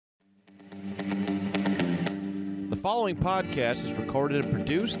following podcast is recorded and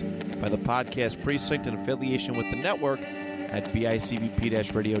produced by the Podcast Precinct in affiliation with the network at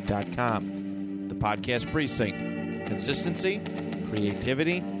bicbp-radio.com. The Podcast Precinct. Consistency,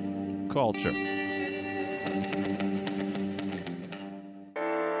 creativity, culture.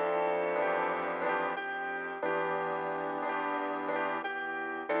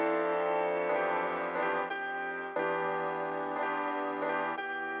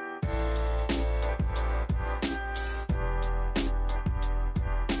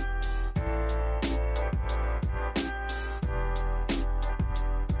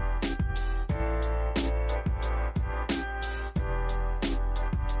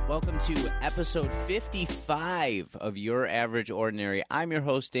 Welcome to episode 55 of Your Average Ordinary. I'm your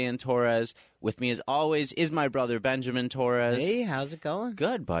host, Dan Torres. With me, as always, is my brother, Benjamin Torres. Hey, how's it going?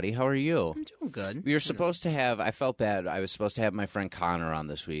 Good, buddy. How are you? I'm doing good. We were supposed to have, I felt bad, I was supposed to have my friend Connor on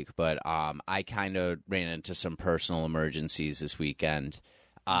this week, but I kind of ran into some personal emergencies this weekend.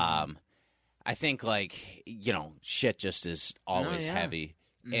 I think, shit just is always heavy.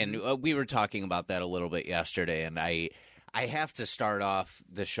 Mm-hmm. And we were talking about that a little bit yesterday, and I have to start off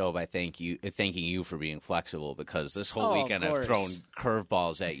the show by thanking you for being flexible, because this whole weekend I've thrown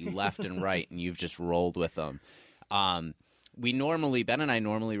curveballs at you left and right, and you've just rolled with them. Ben and I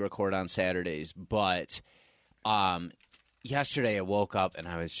normally record on Saturdays, but yesterday I woke up and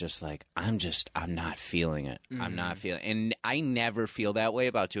I was just like, I'm not feeling it. Mm-hmm. I'm not feeling it. And I never feel that way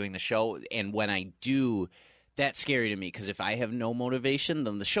about doing the show. And when I do, that's scary to me, because if I have no motivation,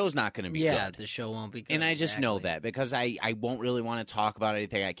 then the show's not going to be good. Yeah, the show won't be good. And I just know that, because I won't really want to talk about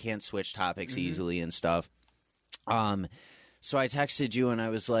anything. I can't switch topics easily and stuff. So I texted you and I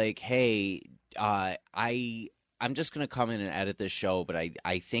was like, hey, I'm just going to come in and edit this show, but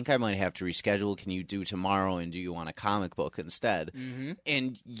I think I might have to reschedule. Can you do tomorrow, and do you want a comic book instead? Mm-hmm.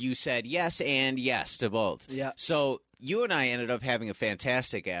 And you said yes and yes to both. Yeah. So you and I ended up having a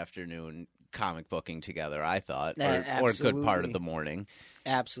fantastic afternoon comic booking together, I thought, or a good part of the morning.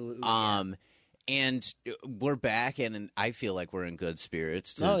 Absolutely. And we're back, and I feel like we're in good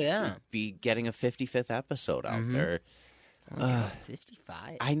spirits to be getting a 55th episode out there.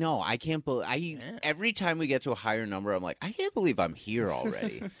 55. I know. I can't believe. Every time we get to a higher number, I'm like, I can't believe I'm here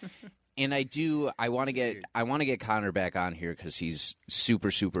already. And I want to get Connor back on here, because he's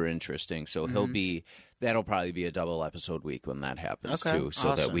super, super interesting. So that'll probably be a double episode week when that happens too,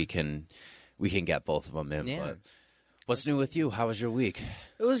 so that we can get both of them in. Yeah. But what's new with you? How was your week?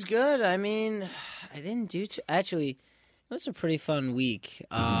 It was good. I mean, I didn't do actually, it was a pretty fun week.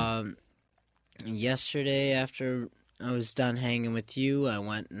 Yesterday, after I was done hanging with you, I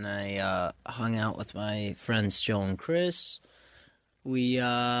went and I hung out with my friends Joe and Chris. We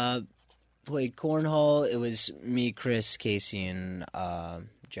played cornhole. It was me, Chris, Casey, and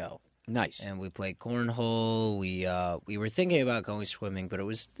Joe. Nice. And we played cornhole. We were thinking about going swimming, but it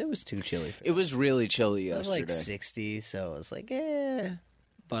was too chilly for It was really chilly yesterday. It was like 60, so it was like, eh.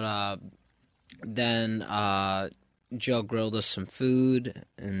 But then Joe grilled us some food,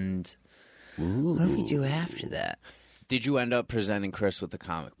 and what did we do after that? Did you end up presenting Chris with the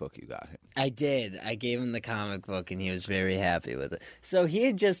comic book you got him? I did. I gave him the comic book, and he was very happy with it. So he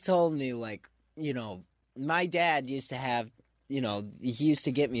had just told me, my dad used to have, he used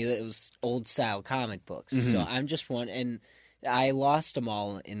to get me those old-style comic books. Mm-hmm. So I'm just one, and I lost them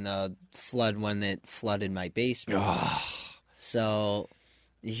all in the flood when it flooded my basement. Oh. So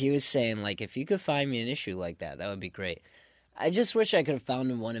he was saying, if you could find me an issue like that, that would be great. I just wish I could have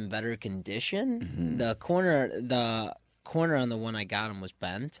found one in better condition. Mm-hmm. The corner on the one I got him was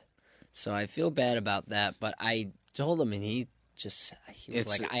bent, so I feel bad about that. But I told him, and he was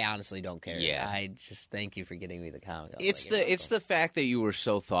like, "I honestly don't care. Yeah. I just thank you for getting me the comic." It's the fact that you were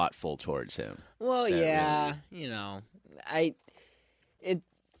so thoughtful towards him. Well, yeah, really...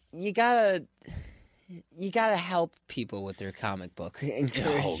 You gotta help people with their comic book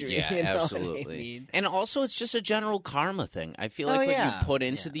encouragement. Oh, yeah, absolutely. I mean? And also, it's just a general karma thing. I feel like what you put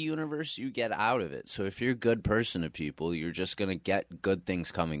into the universe, you get out of it. So if you're a good person to people, you're just gonna get good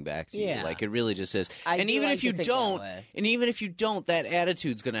things coming back to you. It really just is. And even if you don't, that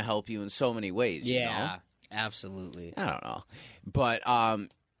attitude's gonna help you in so many ways. Yeah, you know? Absolutely. I don't know, but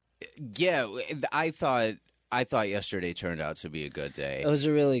I thought yesterday turned out to be a good day. It was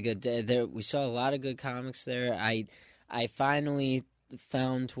a really good day. We saw a lot of good comics there. I finally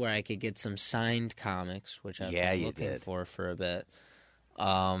found where I could get some signed comics, which I've been looking for a bit.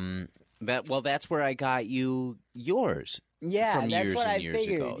 That's where I got you yours. Yeah, from that's years what and I years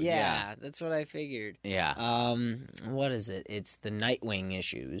figured. ago. Yeah, that's what I figured. Yeah. What is it? It's the Nightwing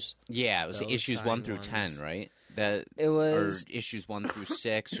issues. Yeah, it was the issues 1 through 10, right? It was or issues 1 through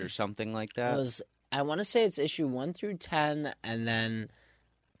 6 or something like that. It was I want to say it's issue 1 through 10, and then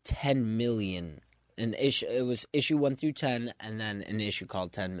 10 million. It was issue 1 through 10, and then an issue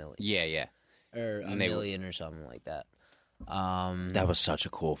called 10 million. Yeah. Or a million or something like that. That was such a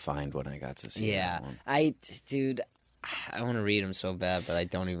cool find when I got to see that one. I want to read them so bad, but I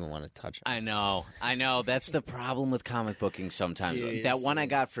don't even want to touch them. I know. That's the problem with comic booking sometimes. Seriously. That one I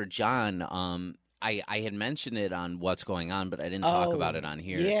got for John, I had mentioned it on What's Going On, but I didn't talk about it on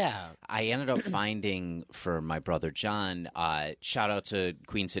here. Yeah. I ended up finding for my brother John, shout out to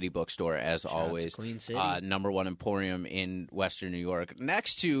Queen City Bookstore, as always. Queen City. #1 emporium in Western New York,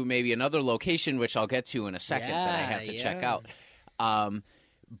 next to maybe another location, which I'll get to in a second, that I have to check out.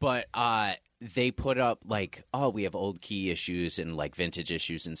 But they put up, like, we have old key issues and, like, vintage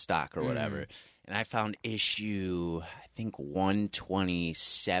issues in stock or whatever. And I found issue, I think,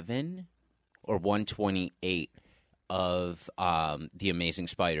 127 or 128 of The Amazing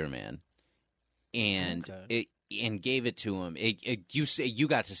Spider-Man. And and gave it to him. You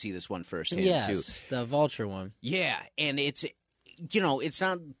got to see this one firsthand, too. Yes, the Vulture one. Yeah, and it's, it's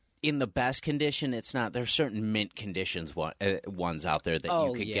not in the best condition. It's not. There's certain mint conditions ones out there that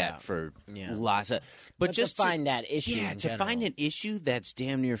you could get for lots of. But just to find that issue, to find an issue that's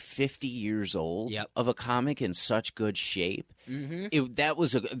damn near 50 years old of a comic in such good shape, that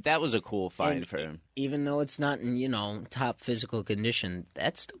was a cool find for him. Even though it's not in top physical condition,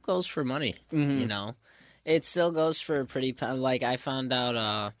 that still goes for money. It still goes for a pretty. Like I found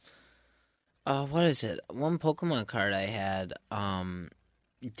out, what is it? One Pokemon card I had,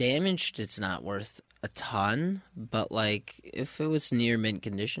 damaged. It's not worth a ton, but like if it was near mint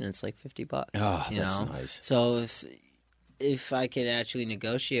condition, it's like $50. Oh, that's nice. So if I could actually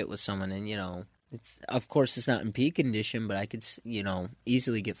negotiate with someone, and it's, of course it's not in peak condition, but I could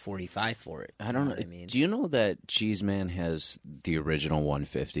easily get $45 for it. I don't know. What I mean. Do you know that Cheese Man has the original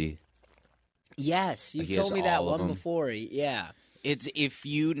 150? Yes, you've He told has me that all of one them. before. Yeah. It's if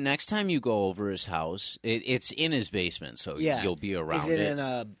you next time you go over his house, it's in his basement, so you'll be around it. Is it in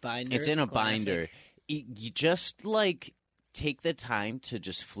a binder? It's in a Classic? binder. You just like take the time to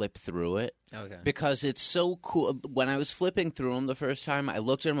just flip through it. Okay. Because it's so cool. When I was flipping through them the first time, I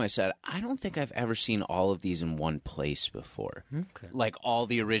looked at them. I said, I don't think I've ever seen all of these in one place before. Okay. Like all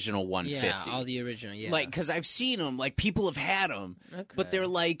the original 150. Yeah, all the original. Yeah. Like because I've seen them. Like people have had them, Okay. but they're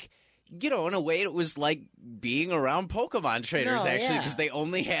like. In a way, it was like being around Pokemon trainers, actually, because they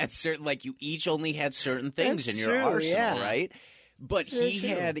only had certain, like, you each only had certain things That's in your true, arsenal, yeah. right? But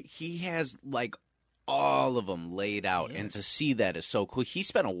he has, like, all of them laid out, and to see that is so cool. He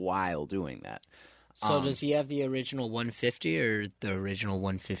spent a while doing that. So does he have the original 150 or the original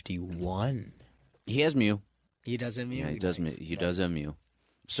 151? He has Mew. He does have Mew? Yeah, he does. He does have Mew.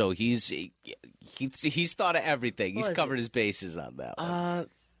 So he's thought of everything. He's covered his bases on that one.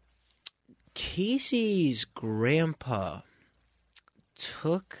 Casey's grandpa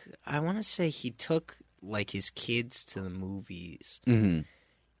I want to say he took like his kids to the movies when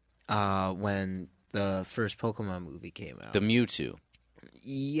the first Pokemon movie came out. The Mewtwo.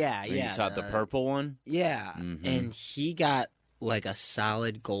 Yeah. You taught the purple one? Yeah. And he got like a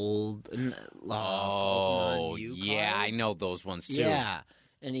solid gold Pokemon Mew yeah, card. I know those ones too. Yeah.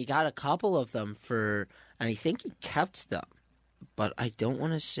 And he got a couple of them and I think he kept them. But I don't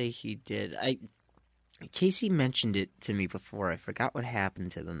want to say he did. Casey mentioned it to me before. I forgot what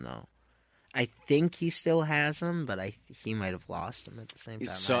happened to them, though. I think he still has them, but he might have lost them at the same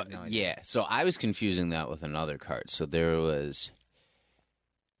time. So I have no idea. so I was confusing that with another card. So there was.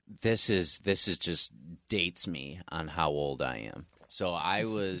 This is just dates me on how old I am. So I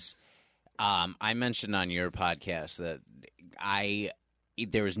was. I mentioned on your podcast that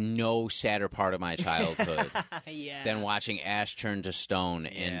there was no sadder part of my childhood than watching Ash turn to stone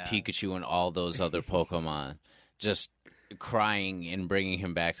and Pikachu and all those other Pokemon just crying and bringing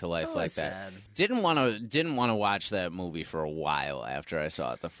him back to life like that. Sad. Didn't want to watch that movie for a while after I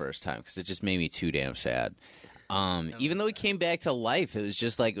saw it the first time because it just made me too damn sad. Even though he came back to life, it was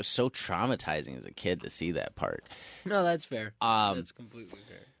just like it was so traumatizing as a kid to see that part. No, that's fair. That's completely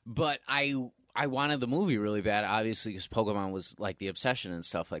fair. But I wanted the movie really bad, obviously, because Pokemon was like the obsession and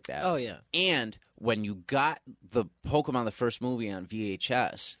stuff like that. Oh, yeah. And when you got the Pokemon, the first movie on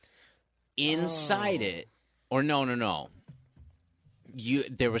VHS, inside it, or no.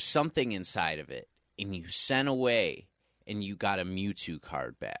 There was something inside of it, and you sent away, and you got a Mewtwo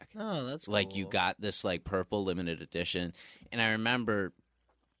card back. Oh, that's cool. Like, you got this, like, purple limited edition. And I remember,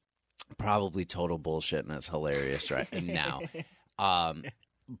 probably total bullshit, and it's hilarious right now.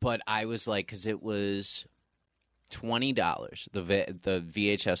 But I was like, because it was $20. The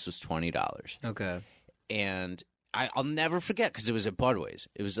VHS was $20. Okay. And I'll never forget because it was at Budweiser.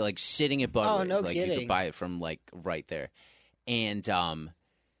 It was like sitting at Budweiser. Oh, no like you kidding. could buy it from like right there. And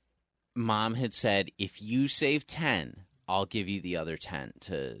Mom had said, if you save 10, I'll give you the other 10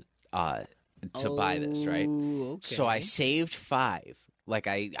 to buy this, right? Okay. So I saved 5. Like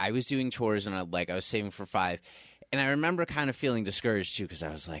I was doing chores and I was saving for 5. And I remember kind of feeling discouraged too because I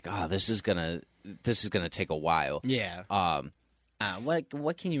was like, oh, this is gonna take a while. Yeah.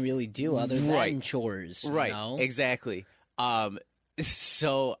 What can you really do other than Right. chores? Right. You know? Exactly.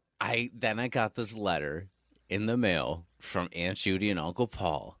 So I got this letter in the mail from Aunt Judy and Uncle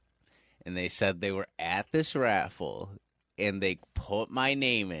Paul, and they said they were at this raffle and they put my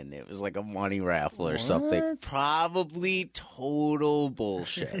name in. It was like a money raffle or something. What? Probably total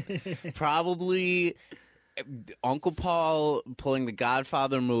bullshit. Probably Uncle Paul pulling the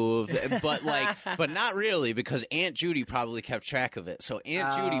Godfather move, but not really because Aunt Judy probably kept track of it. So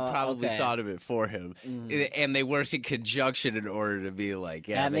Aunt Judy probably okay. thought of it for him, and they worked in conjunction in order to be like,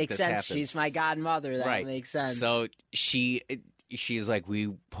 yeah, that make makes this sense. happen. She's my godmother. That right. makes sense. So she's like,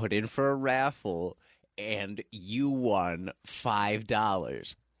 we put in for a raffle, and you won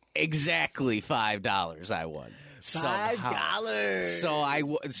 $5. Exactly $5. I won $5.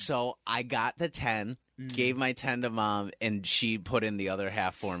 So I got the 10. Gave my 10 to Mom, and she put in the other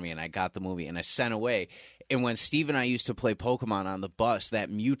half for me, and I got the movie, and I sent away. And when Steve and I used to play Pokemon on the bus,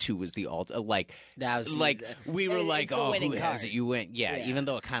 that Mewtwo was the That was we were it's like, the oh, who winning has card. it? You win. Yeah, Yeah. even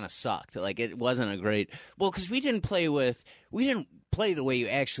though it kind of sucked. Like, it wasn't a great... Well, because we didn't play the way you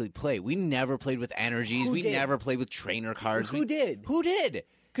actually play. We never played with energies. Who we did? never played with trainer cards. Who did? Who did?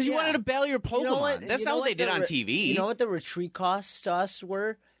 Because you Yeah. wanted to battle your Pokemon. You know what? That's You not know what they did the on re- TV. You know what the retreat costs to us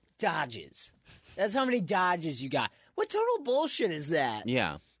were? Dodges. That's how many dodges you got. What total bullshit is that?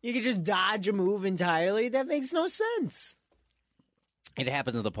 Yeah. You could just dodge a move entirely? That makes no sense. It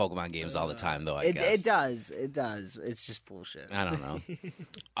happens in the Pokemon games all the time, though, I guess. It does. It does. It's just bullshit. I don't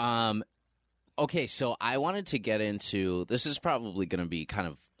know. Okay, so I wanted to get into... This is probably going to be kind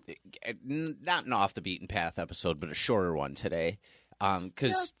of... Not an off-the-beaten-path episode, but a shorter one today.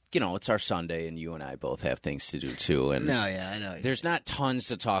 Because, it's our Sunday, and you and I both have things to do, too. And No, yeah, I know. there's not tons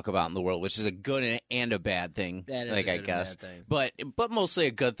to talk about in the world, which is a good and a bad thing. That is like, a I good and guess. bad thing. But mostly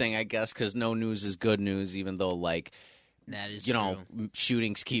a good thing, I guess, because no news is good news, even though, like... That is true. true.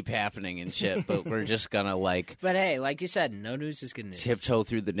 Shootings keep happening and shit, but we're just gonna, like... But hey, like you said, no news is good news. tiptoe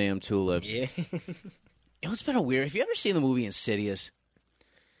through the damn tulips. Yeah. It's been a weird... Have you ever seen the movie Insidious?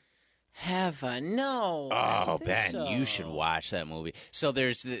 Have I? No. I Oh, don't think Ben, so. you should watch that movie. So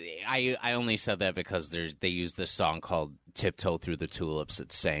there's... I only said that because they use this song called Tiptoe Through the Tulips.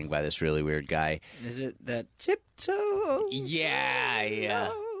 It's sang by this really weird guy. Is it that tiptoe? Yeah.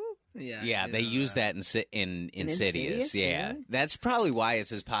 Yeah, they use that in Insidious. Insidious, Yeah. really? That's probably why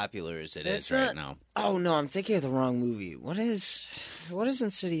it's as popular as it That's is right not- now. Oh no, I'm thinking of the wrong movie. What is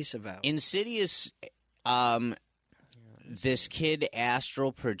Insidious about? Insidious, this kid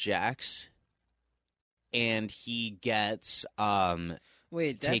astral projects, and he gets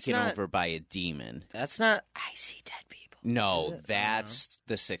Wait, that's taken not, over by a demon. That's not. I see dead people. No, Is it? that's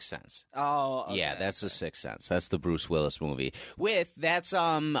The Sixth Sense. Oh, okay. Yeah, that's The Sixth Sense. That's the Bruce Willis movie.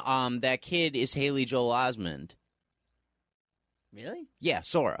 That kid is Haley Joel Osment. Really. Yeah,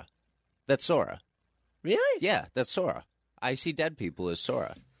 Sora. That's Sora. Really? Yeah, that's Sora. I See Dead People is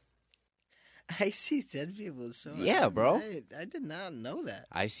Sora. I see dead people. So Yeah, bro. I did not know that.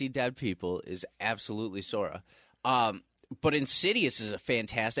 I See Dead People is absolutely Sora. But Insidious is a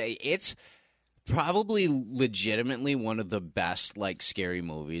fantastic... It's probably legitimately one of the best, like, scary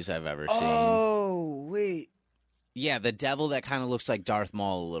movies I've ever seen. Oh wait, Yeah, the devil that kind of looks like Darth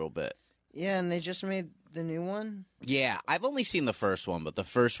Maul a little bit. yeah, and they just made the new one. Yeah, I've only seen the first one, but the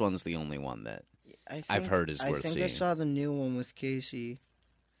first one's the only one that... I've heard is worth I think seeing. I saw the new one with Casey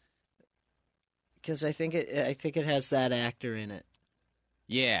because I think it has that actor in it.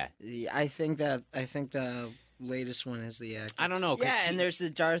 Yeah. I think the latest one has the actor. I don't know. 'cause Yeah, and there's the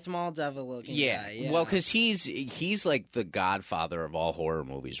Darth Maul devil looking Yeah. guy. Yeah. Well, because he's like the godfather of all horror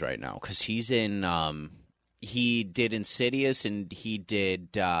movies right now. Because he's in... he did Insidious and he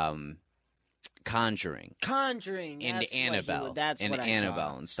did Conjuring. Conjuring And that's Annabelle. What that's and what I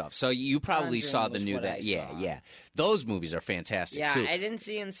Annabelle saw. and stuff. So you probably Conjuring saw the was new what that. I Yeah, saw. yeah. Those movies are fantastic Yeah, too. I didn't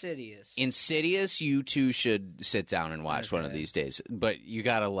see Insidious. Insidious, you two should sit down and watch one of Okay. these days. But you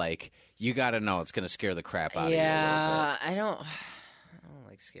gotta know it's gonna scare the crap out of you a little Yeah, I don't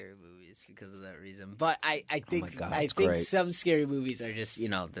like scary movies because of that reason. But I think my God, I it's think great. some scary movies are just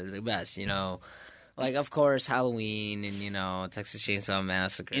they're the best. Like of course Halloween and Texas Chainsaw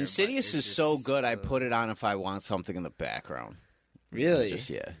Massacre. bit. Insidious but is it's so just good. I put it on if I want something in the background. really. Just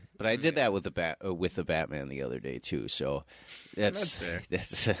yeah. But I did that with the Batman the other day too. So that's fair.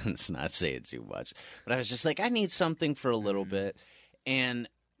 that's not saying too much. But I was just like, I need something for a little bit, and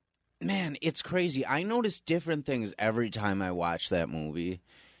man, it's crazy. I notice different things every time I watch that movie,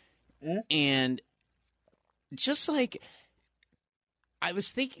 and just like I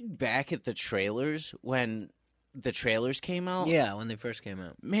was thinking back at the trailers when the trailers came out. Yeah, when they first came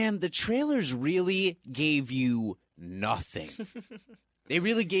out. Man, the trailers really gave you nothing. They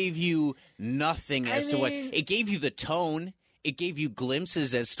really gave you nothing as to what it gave you. The tone. It gave you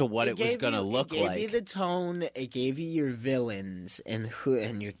glimpses as to what it was going to look like. It gave you the tone. It gave you your villains and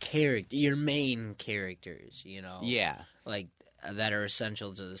your character, your main characters. You know, Yeah, like that are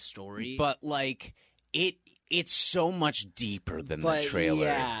essential to the story. but like it's so much deeper than the trailer.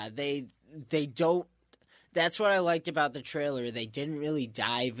 Yeah, they don't. That's what I liked about the trailer. They didn't really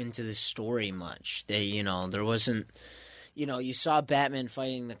dive into the story much. There wasn't. You saw Batman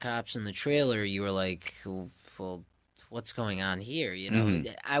fighting the cops in the trailer. You were like, well, what's going on here?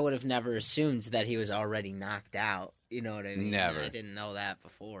 I would have never assumed that he was already knocked out. You know what I mean? Never. I didn't know that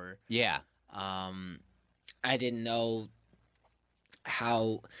before. Yeah. I didn't know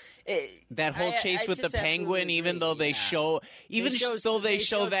how That whole chase with the just Penguin, absolutely even agree, though they yeah. show, they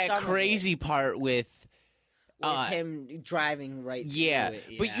show that some of crazy part with him driving right yeah. through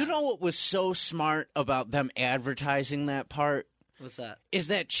it. But you know what was so smart about them advertising that part? What's that? Is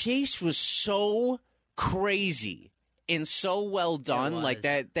that chase was so crazy and so well done. Like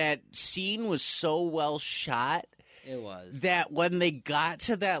was. that scene was so well shot It was. that when they got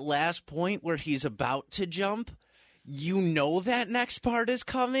to that last point where he's about to jump, you know that next part is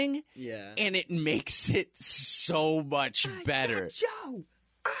coming, Yeah. and it makes it so much better. Joe!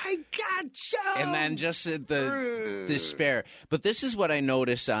 I got Joe! And then just the despair. But this is what I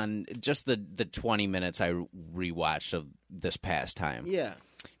noticed on just the 20 minutes I rewatched of this past time. Yeah.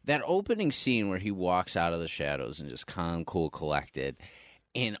 That opening scene where he walks out of the shadows and just calm, cool, collected,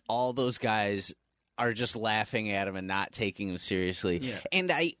 and all those guys are just laughing at him and not taking him seriously. Yeah.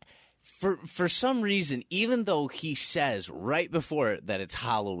 And for some reason, even though he says right before it that it's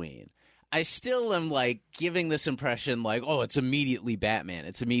Halloween, I still am like giving this impression like, oh, it's immediately Batman.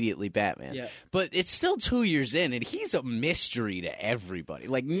 It's immediately Batman. Yeah. But it's still 2 years in, and he's a mystery to everybody.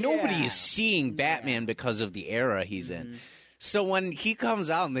 Like, nobody Yeah. is seeing Batman because of the era he's in. So when he comes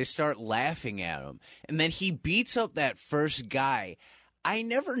out and they start laughing at him, and then he beats up that first guy, I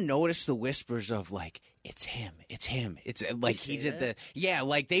never noticed the whispers of like, it's him, it's him. It's like he did that?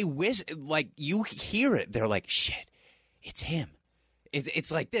 like they like you hear it. They're like, shit, it's him.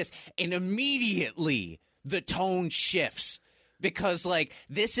 It's like this. And immediately the tone shifts. Because, like,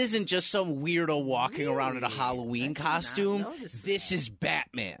 this isn't just some weirdo walking around in a Halloween costume. This is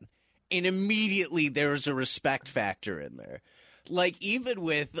Batman. And immediately there's a respect factor in there. Like, even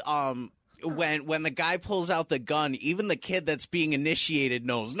with when the guy pulls out the gun, even the kid that's being initiated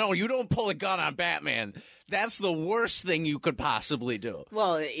knows, no, you don't pull a gun on Batman. That's the worst thing you could possibly do.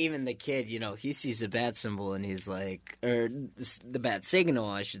 Well, even the kid, he sees the bat symbol and he's like, or the bat signal,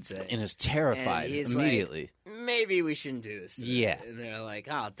 I should say. And is terrified And he's immediately. Like, maybe we shouldn't do this today. Yeah. And they're like,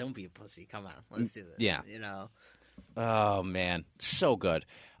 oh, don't be a pussy. Come on, let's do this. Yeah. You Oh, man. So good.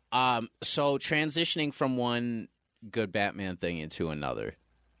 So transitioning from one good Batman thing into another.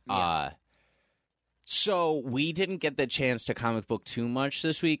 Yeah. So we didn't get the chance to comic book too much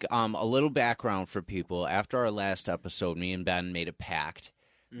this week. A little background for people. After our last episode, me and Ben made a pact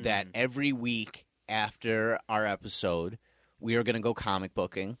that every week after our episode, we are going to go comic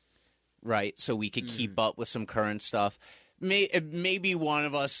booking, right? So we could keep up with some current stuff. Maybe one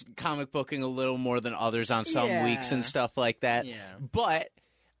of us comic booking a little more than others on some weeks and stuff like that. Yeah. But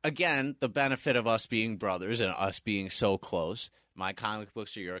again, the benefit of us being brothers and us being so close. My comic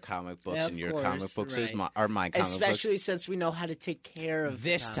books are your comic books, Yeah, and your course, comic books right. are my comic books. Especially since we know how to take care of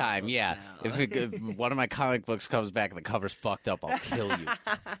This the time, comic yeah. books now. If one of my comic books comes back and the cover's fucked up, I'll kill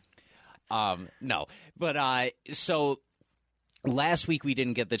you. No. But so last week we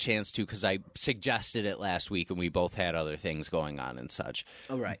didn't get the chance to because I suggested it last week and we both had other things going on and such.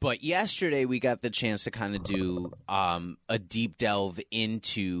 Oh, right. But yesterday we got the chance to kind of do a deep delve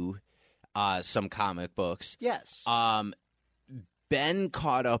into some comic books. Yes. Ben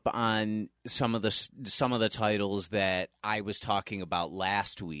caught up on some of the titles that I was talking about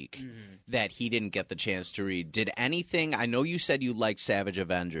last week that he didn't get the chance to read. Did anything? I know you said you liked Savage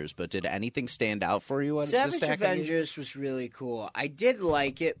Avengers, but did anything stand out for you? Savage Avengers was really cool. I did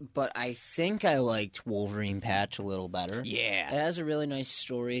like it, but I think I liked Wolverine Patch a little better. Yeah. It has a really nice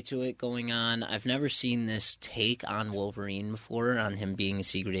story to it going on. I've never seen this take on Wolverine before, on him being a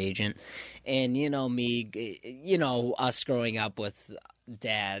secret agent. And, me, us growing up with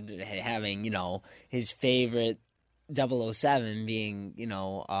dad having, his favorite 007 being,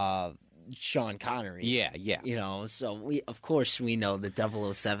 Sean Connery. Yeah. So we know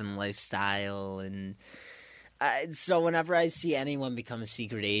the 007 lifestyle, and so whenever I see anyone become a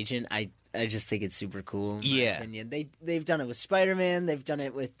secret agent, I just think it's super cool. In my opinion. They've done it with Spider-Man. They've done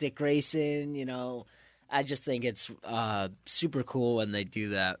it with Dick Grayson. I just think it's super cool when they do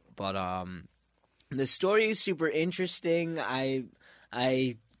that. But the story is super interesting.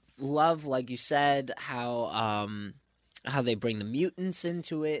 I love, like you said, how they bring the mutants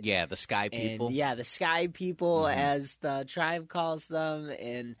into it. Yeah, the Sky People. And, the Sky People, as the tribe calls them.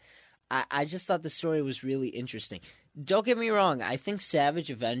 And I just thought the story was really interesting. Don't get me wrong. I think Savage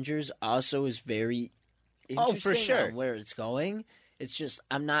Avengers also is very interesting for sure. on where it's going. It's just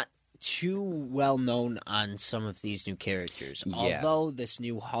I'm not too well known on some of these new characters. Yeah. Although this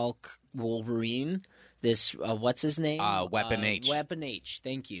new Hulk Wolverine, this what's his name? Weapon H. Weapon H.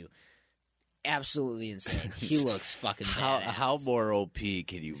 Thank you. Absolutely insane. He looks fucking badass. How more OP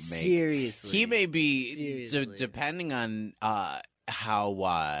can you make? Seriously. He may be, depending on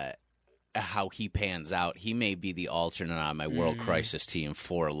how he pans out, he may be the alternate on my World Crisis team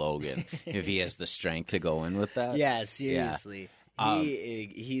for Logan if he has the strength to go in with that. Yeah, seriously.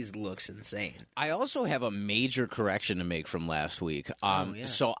 He looks insane. I also have a major correction to make from last week. Yeah.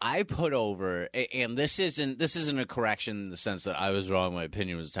 So I put over, and this isn't a correction in the sense that I was wrong, my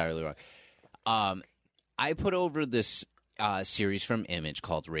opinion was entirely wrong. I put over this series from Image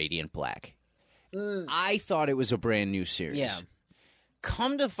called Radiant Black. I thought it was a brand new series. Yeah.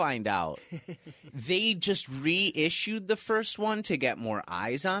 Come to find out, they just reissued the first one to get more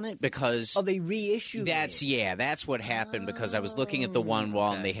eyes on it because they reissued it. That's what happened because I was looking at the one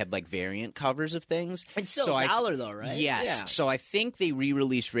wall and they had like variant covers of things. It's still $1 though, right? Yes. Yeah. So I think they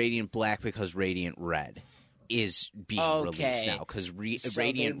re-released Radiant Black because Radiant Red is being released now because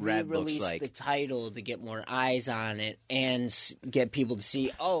Radiant Red looks like the title to get more eyes on it and get people to see.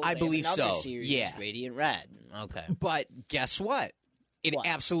 I believe another so. Series, yeah, Radiant Red. Okay, but guess what? It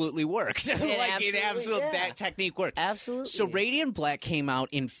absolutely worked. That technique worked. Absolutely. So Radiant Black came out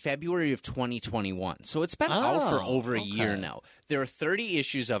in February of 2021. So it's been out for over a year now. There are 30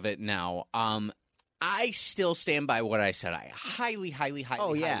 issues of it now. I still stand by what I said. I highly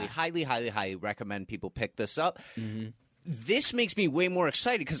recommend people pick this up. Mm-hmm. This makes me way more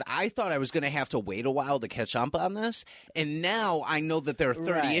excited because I thought I was going to have to wait a while to catch up on this. And now I know that there are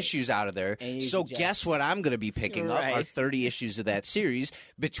 30 issues out of there. So guess what I'm going to be picking up are 30 issues of that series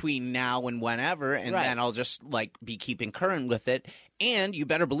between now and whenever. And then I'll just be keeping current with it. And you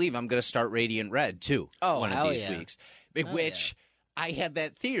better believe I'm going to start Radiant Red too one of these weeks. Which I had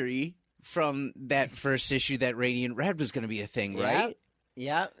that theory from that first issue that Radiant Red was going to be a thing, right?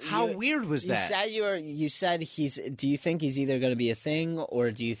 Yeah. How weird was that? You said do you think he's either going to be a thing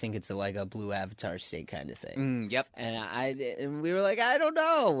or do you think it's like a blue avatar state kind of thing? Yep. And we were like, I don't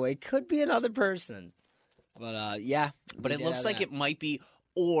know. It could be another person. But But it looks like it might be,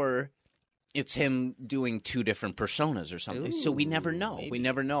 or it's him doing two different personas or something. Ooh, so we never know. maybe. We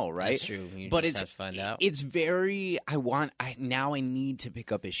never know, right? That's true. But have to find out. It's very. Now I need to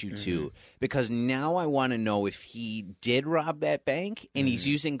pick up issue 2 because now I want to know if he did rob that bank and he's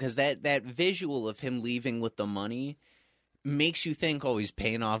using because that visual of him leaving with the money makes you think, oh, he's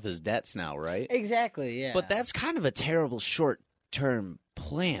paying off his debts now, right? Exactly. Yeah. But that's kind of a terrible short-term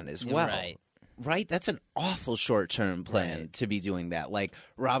plan as well. Right? That's an awful short-term plan to be doing that. Like,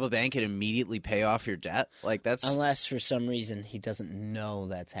 rob a bank and immediately pay off your debt? Like, that's... Unless, for some reason, he doesn't know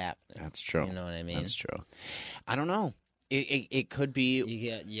that's happening. That's true. You know what I mean? That's true. I don't know. It could be...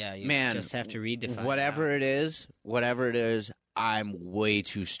 You man, just have to read to find whatever out. Whatever it is, I'm way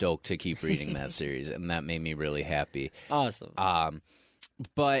too stoked to keep reading that series, and that made me really happy. Awesome.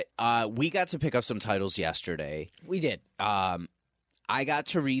 But we got to pick up some titles yesterday. We did. I got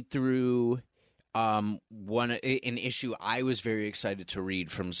to read through... an issue I was very excited to read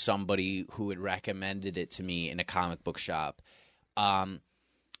from somebody who had recommended it to me in a comic book shop.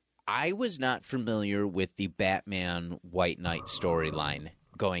 I was not familiar with the Batman White Knight storyline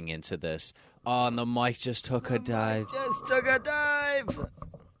going into this. Oh, and the mic just took a dive.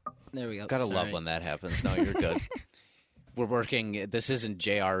 There we go. Gotta love when that happens. No, you're good. We're working. This isn't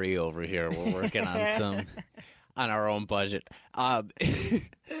JRE over here. We're working on on our own budget.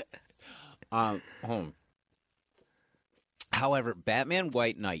 However, Batman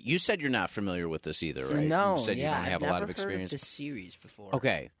White Knight, you said you're not familiar with this either, right? No, you said you don't have I've a lot of never heard experience. this series before.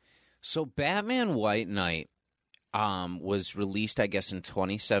 Okay, so Batman White Knight was released, I guess, in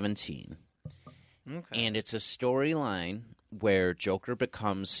 2017. Okay. And it's a storyline where Joker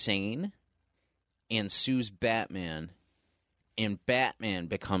becomes sane and sues Batman and Batman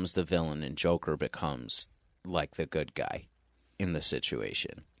becomes the villain and Joker becomes like the good guy in the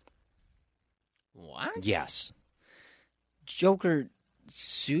situation. What? Yes. Joker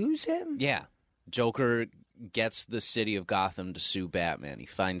sues him? Yeah. Joker gets the city of Gotham to sue Batman. He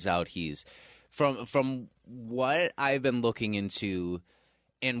finds out he's from what I've been looking into,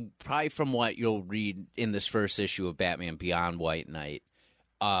 and probably from what you'll read in this first issue of Batman Beyond White Knight,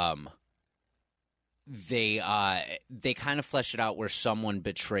 they kind of fleshed it out where someone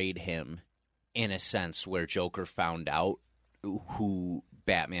betrayed him, in a sense, where Joker found out who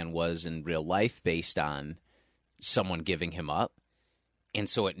Batman was in real life based on someone giving him up. And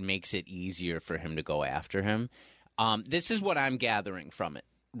so it makes it easier for him to go after him. This is what I'm gathering from it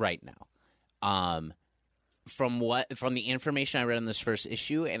right now. From the information I read in this first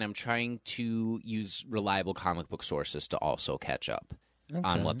issue, and I'm trying to use reliable comic book sources to also catch up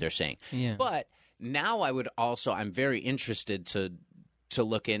on what they're saying. Yeah. But now I'm very interested to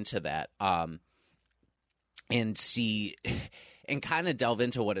look into that and see and kind of delve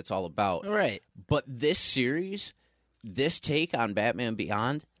into what it's all about. Right. But this series, this take on Batman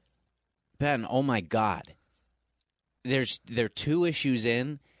Beyond, Ben, oh my God. They're 2 issues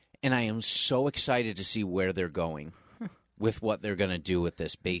in, and I am so excited to see where they're going with what they're going to do with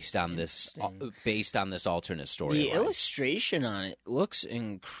this based on this alternate story. The illustration on it looks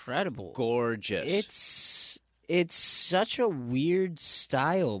incredible. Gorgeous. It's such a weird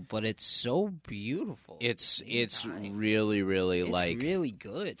style, but it's so beautiful. It's really, really It's really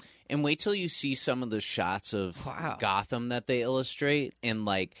good. And wait till you see some of the shots of Gotham that they illustrate, and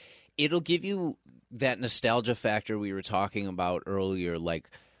like it'll give you that nostalgia factor we were talking about earlier, like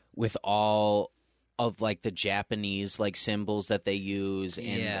with all of like the Japanese like symbols that they use,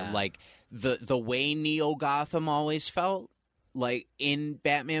 and like the way Neo Gotham always felt like in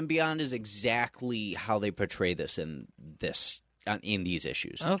Batman Beyond is exactly how they portray this in these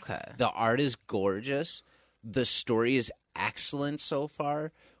issues. Okay. The art is gorgeous. The story is excellent so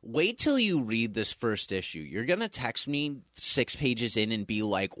far. Wait till you read this first issue. You're going to text me 6 pages in and be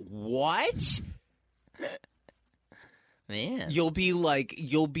like, what? Man. You'll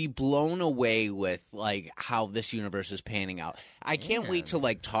be blown away with like how this universe is panning out. I can't wait to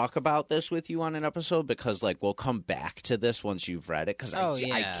like talk about this with you on an episode, because like we'll come back to this once you've read it, because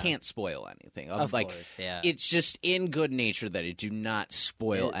I can't spoil anything. Of like, course, yeah. It's just in good nature that it do not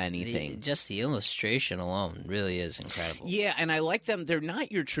spoil anything. Just the illustration alone really is incredible. Yeah, and I like them. They're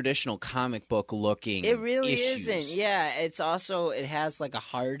not your traditional comic book looking. It really issues. isn't. Yeah, it has like a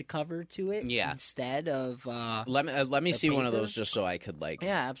hardcover to it. Yeah. Instead of let me see one of paper? those just so I could like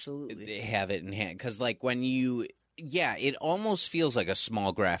absolutely have it in hand, because like when you it almost feels like a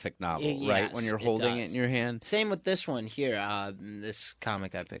small graphic novel, right? When you're holding it in your hand. Same with this one here. This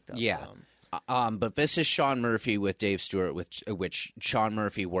comic I picked up. Yeah. But this is Sean Murphy with Dave Stewart, which Sean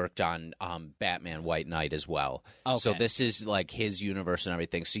Murphy worked on Batman White Knight as well. Okay. So this is like his universe and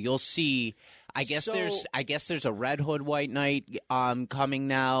everything. So you'll see. I guess there's a Red Hood White Knight coming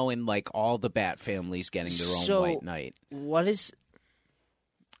now, and like all the Bat families getting their own White Knight.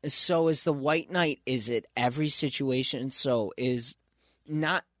 So is the White Knight? Is it every situation? So is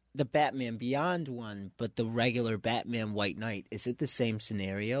not the Batman Beyond one, but the regular Batman White Knight, is it the same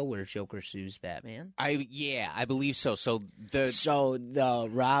scenario where Joker sues Batman? I believe so. So the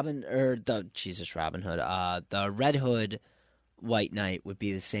Robin Hood, the Red Hood White Knight would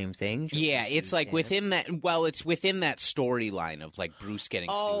be the same thing. Yeah, it's like within that. Well, it's within that storyline of like Bruce getting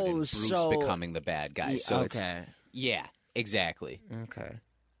sued and Bruce becoming the bad guy. So yeah, exactly. Okay.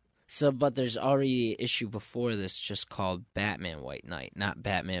 So, but there's already an issue before this just called Batman White Knight, not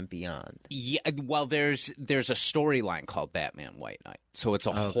Batman Beyond. Yeah, well, there's a storyline called Batman White Knight, so it's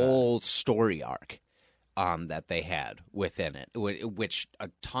a whole story arc that they had within it, which a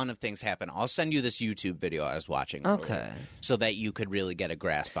ton of things happen. I'll send you this YouTube video I was watching earlier, so that you could really get a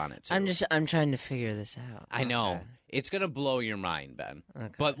grasp on it too. I'm trying to figure this out. I know. It's going to blow your mind, Ben. Okay.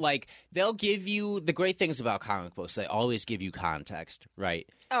 But, like, they'll give you... The great things about comic books, they always give you context, right?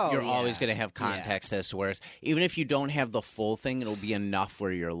 You're always going to have context as to where it's... Even if you don't have the full thing, it'll be enough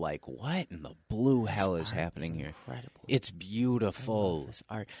where you're like, what in the blue hell is happening here? Incredible. It's beautiful. I love this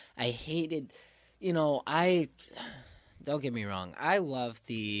art. I hated... Don't get me wrong. I love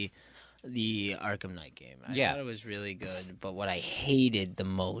the Arkham Knight game. I thought it was really good, but what I hated the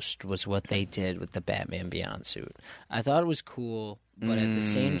most was what they did with the Batman Beyond suit. I thought it was cool, but at the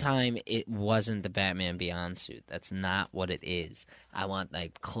same time, it wasn't the Batman Beyond suit. That's not what it is. I want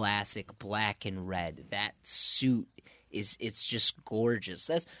like classic black and red. That suit it's just gorgeous.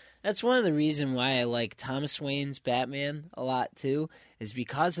 That's one of the reasons why I like Thomas Wayne's Batman a lot too, is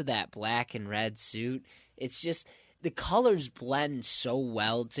because of that black and red suit. It's just the colors blend so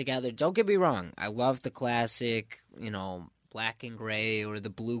well together. Don't get me wrong. I love the classic, black and gray, or the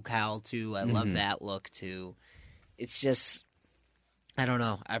blue cowl too. I love that look too. It's just, I don't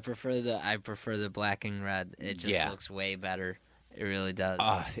know. I prefer the black and red. It just looks way better. It really does.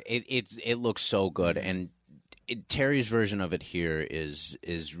 It looks so good, and Terry's version of it here is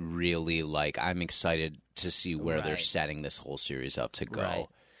really like, I'm excited to see where they're setting this whole series up to go. Right.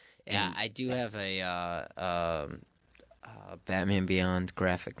 Yeah, I do have a Batman Beyond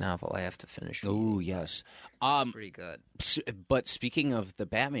graphic novel I have to finish. Oh yes, pretty good. But speaking of the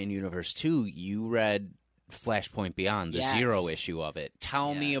Batman universe too, you read Flashpoint Beyond, the Zero issue of it.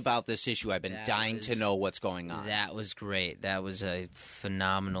 Tell me about this issue. I've been dying to know what's going on. That was great. That was a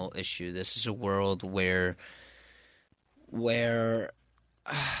phenomenal issue. This is a world where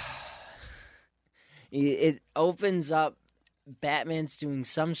it opens up. Batman's doing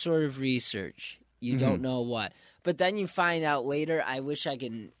some sort of research. You don't know what. But then you find out later. I wish I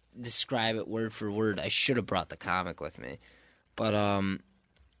could describe it word for word. I should have brought the comic with me. But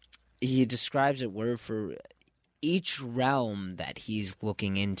he describes it word for each realm that he's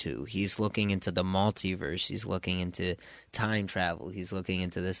looking into. He's looking into the multiverse. He's looking into time travel. He's looking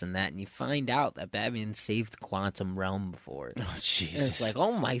into this and that. And you find out that Batman saved Quantum Realm before. Oh, Jesus. And it's like,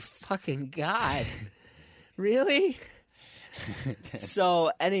 oh, my fucking God. Really?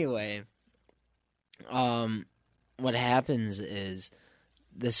 So, anyway, what happens is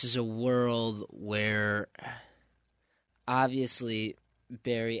this is a world where obviously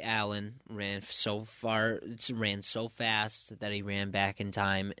Barry Allen ran so fast that he ran back in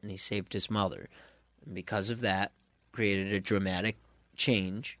time and he saved his mother. And because of that, created a dramatic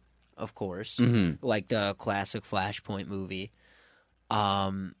change, of course, like the classic Flashpoint movie,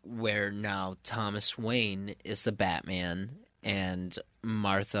 where now Thomas Wayne is the Batman and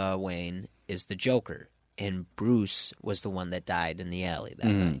Martha Wayne is the Joker. And Bruce was the one that died in the alley that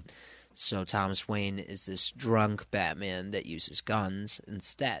night. So Thomas Wayne is this drunk Batman that uses guns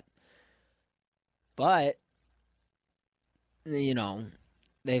instead. But, they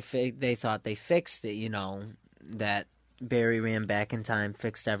thought they fixed it, that Barry ran back in time,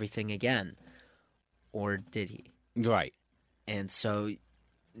 fixed everything again. Or did he? Right. And so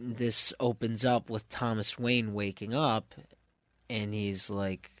this opens up with Thomas Wayne waking up, and he's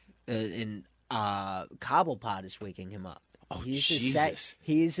like, Cobblepot is waking him up. Oh, he's Jesus.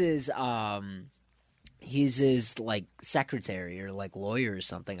 He's his like secretary or like lawyer or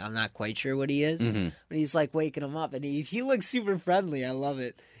something. I'm not quite sure what he is, but he's like waking him up, and he looks super friendly. I love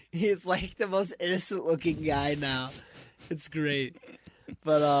it. He's like the most innocent looking guy now. It's great.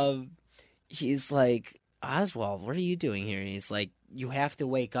 But he's like, Oswald, what are you doing here? And he's like, you have to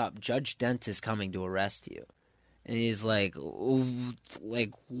wake up. Judge Dent is coming to arrest you. And he's like,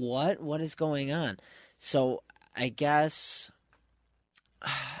 what? What is going on? So I guess,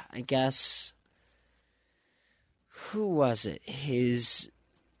 who was it? His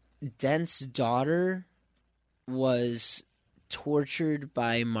Dent's daughter was tortured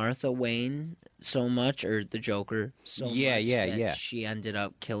by Martha Wayne so much, or the Joker so much that she ended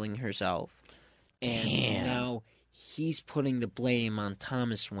up killing herself. And now he's putting the blame on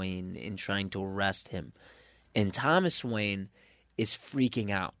Thomas Wayne in trying to arrest him. And Thomas Wayne is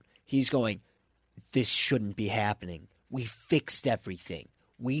freaking out. He's going, this shouldn't be happening. We fixed everything.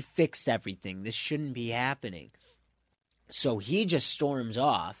 This shouldn't be happening. So he just storms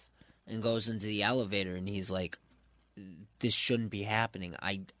off and goes into the elevator, and he's like, this shouldn't be happening.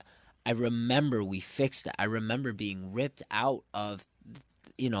 I remember we fixed it. I remember being ripped out of,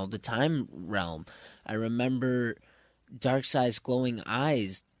 the time realm. I remember Darkseid's glowing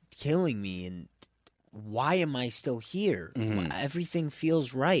eyes killing me, and why am I still here? Everything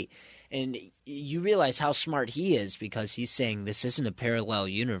feels right. And you realize how smart he is, because he's saying this isn't a parallel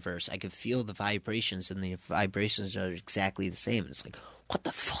universe. I could feel the vibrations, and the vibrations are exactly the same. It's like, what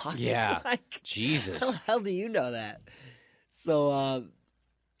the fuck? Yeah. Like, Jesus. How the hell do you know that? So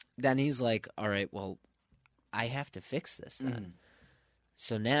then he's like, all right, well, I have to fix this then.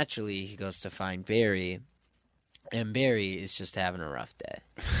 So naturally he goes to find Barry, and Barry is just having a rough day.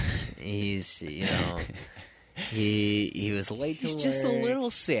 He's, he was late to work. He's just a little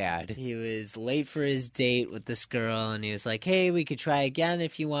sad. He was late for his date with this girl, and he was like, hey, we could try again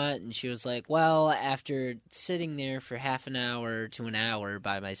if you want. And she was like, well, after sitting there for half an hour to an hour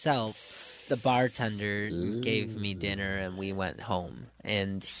by myself, the bartender gave me dinner, and we went home.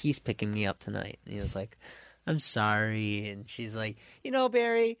 And he's picking me up tonight. And he was like, I'm sorry. And she's like,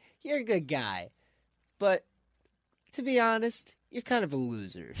 Barry, you're a good guy. But to be honest, you're kind of a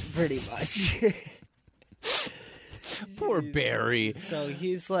loser, pretty much. Poor Barry. So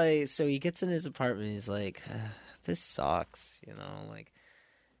he's like, he gets in his apartment. He's like, this sucks, you know, like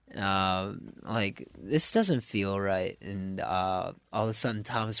this doesn't feel right. And all of a sudden,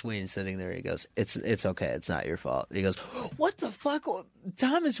 Thomas Wayne is sitting there. He goes, "It's okay. It's not your fault." He goes, "What the fuck,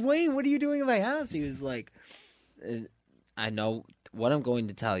 Thomas Wayne? What are you doing in my house?" He was like, "I know what I'm going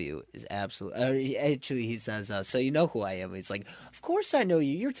to tell you is absolutely." Actually, he says, "So you know who I am?" He's like, "Of course I know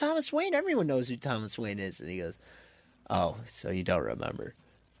you. You're Thomas Wayne. Everyone knows who Thomas Wayne is." And he goes, "Oh, so you don't remember,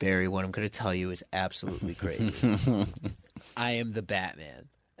 Barry? What I'm going to tell you is absolutely crazy. I am the Batman."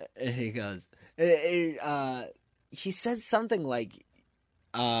 And he goes, he says something like,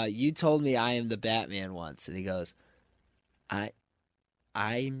 "You told me I am the Batman once." And he goes,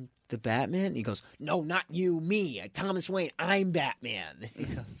 I'm the Batman? And he goes, "No, not you, me, Thomas Wayne, I'm Batman." He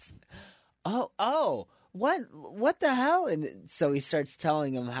goes, oh, what the hell? And so he starts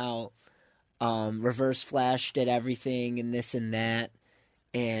telling him how Reverse Flash did everything and this and that.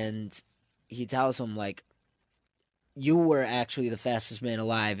 And he tells him, like, you were actually the fastest man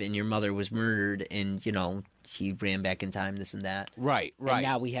alive, and your mother was murdered, and, you know, he ran back in time, this and that. Right. And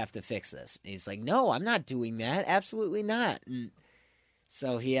now we have to fix this. And he's like, "No, I'm not doing that. Absolutely not." And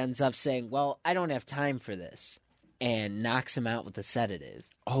so he ends up saying, "Well, I don't have time for this," and knocks him out with a sedative.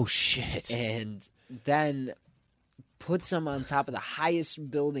 Oh, shit. And then puts him on top of the highest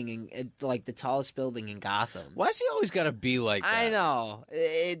building, like the tallest building in Gotham. Why's he always got to be like that? I know.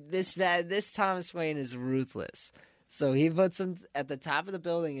 This Thomas Wayne is ruthless. So he puts him at the top of the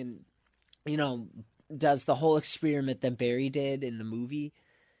building and, you know, does the whole experiment that Barry did in the movie.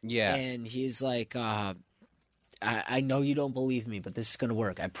 Yeah. And he's like, I know you don't believe me, but this is going to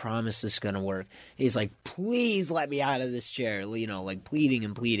work. I promise this is going to work. He's like, "Please let me out of this chair," you know, like pleading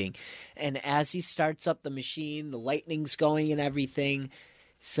and pleading. And as he starts up the machine, the lightning's going and everything,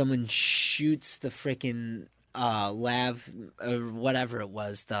 someone shoots the freaking lab, or whatever it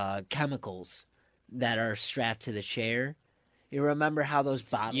was, the chemicals that are strapped to the chair. You remember how those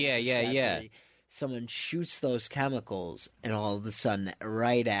bottles? Yeah. Someone shoots those chemicals, and all of a sudden,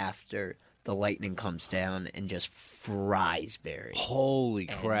 right after, the lightning comes down and just fries Barry. Holy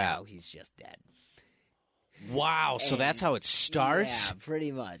And crap. now he's just dead. Wow, so that's how it starts? Yeah,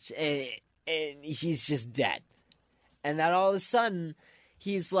 pretty much. And he's just dead. And then all of a sudden,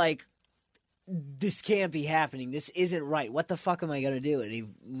 he's like, "This can't be happening. This isn't right. What the fuck am I going to do?"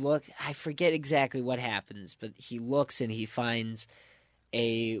 And I forget exactly what happens, but he looks and he finds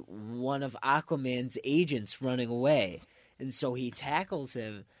one of Aquaman's agents running away. And so he tackles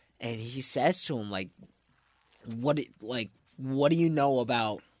him and he says to him, like, what do you know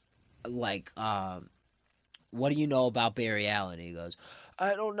about, like, what do you know about Barry Allen? And he goes,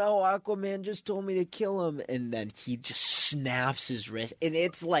 "I don't know. Aquaman just told me to kill him." And then he just snaps his wrist. And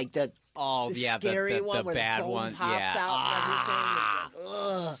it's like the scary one the where bad the bone one. pops out and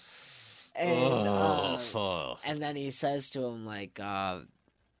everything. It's like, ugh. And then he says to him, like,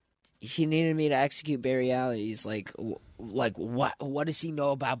 he needed me to execute Barry Allen. He's like, what does he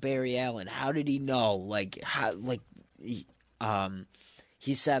know about Barry Allen? How did he know?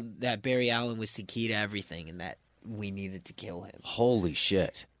 He said that Barry Allen was the key to everything and that we needed to kill him. Holy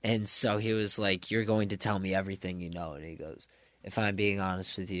shit. And so he was like, "You're going to tell me everything you know." And he goes, "If I'm being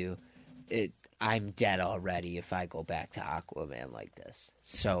honest with you, I'm dead already if I go back to Aquaman like this.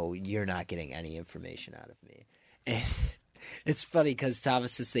 So you're not getting any information out of me." And it's funny because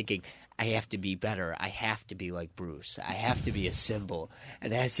Thomas is thinking, "I have to be better. I have to be like Bruce. I have to be a symbol."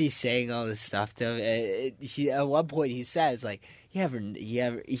 And as he's saying all this stuff to him, at one point he says, like,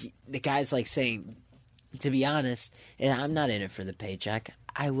 the guy's like saying, "To be honest, I'm not in it for the paycheck.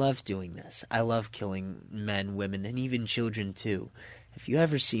 I love doing this. I love killing men, women, and even children too. Have you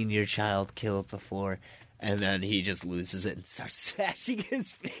ever seen your child killed before?" And then he just loses it and starts smashing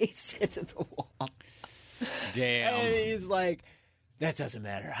his face into the wall. Damn. And he's like, "That doesn't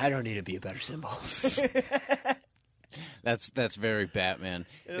matter. I don't need to be a better symbol." That's very Batman.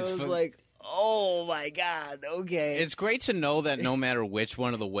 It was like, oh my God, okay. It's great to know that no matter which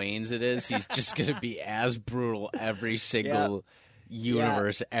one of the Waynes it is, he's just going to be as brutal every single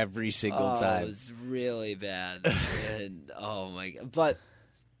universe, every single time. It was really bad. And, oh my God. But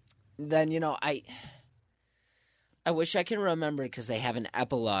then, you know, I wish I can remember because they have an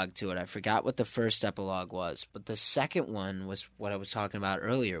epilogue to it. I forgot what the first epilogue was, but the second one was what I was talking about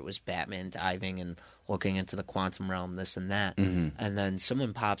earlier. It was Batman diving and looking into the quantum realm, this and that. Mm-hmm. And then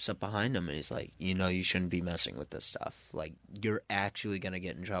someone pops up behind him and he's like, "You know, you shouldn't be messing with this stuff. Like, you're actually going to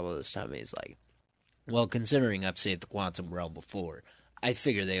get in trouble this time." And he's like, "Well, considering I've saved the quantum realm before, I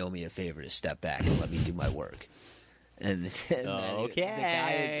figure they owe me a favor to step back and let me do my work." And then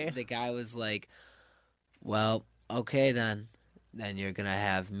Okay. the guy was like, "Well, okay then." then you're gonna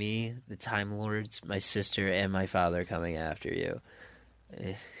have me, the Time Lords, my sister, and my father coming after you.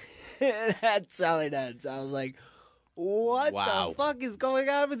 That's how it ends. I was like, what the fuck is going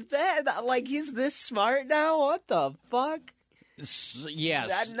on with Ben? Like, he's this smart now? What the fuck?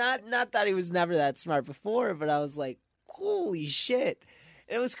 Yes. Not that he was never that smart before, but I was like, holy shit.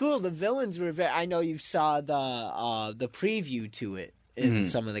 And it was cool. The villains were very... I know you saw the preview to it in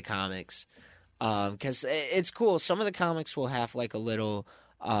some of the comics. Because it's cool. Some of the comics will have like a little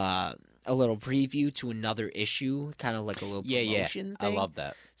preview to another issue, kind of like a little promotion thing. I love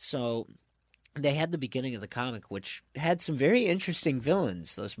that. So they had the beginning of the comic, which had some very interesting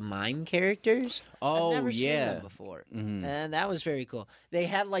villains. Those mime characters. Oh, I've never seen them before, and that was very cool. They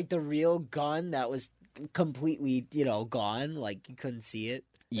had like the real gun that was completely, gone. Like you couldn't see it.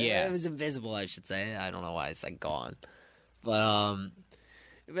 Yeah, it was invisible. I should say. I don't know why it's like gone, but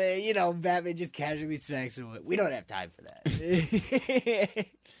Batman just casually smacks him. We don't have time for that.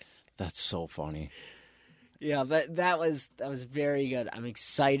 That's so funny. Yeah, but that was very good. I'm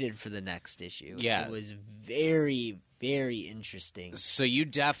excited for the next issue. Yeah. It was very, very interesting. So you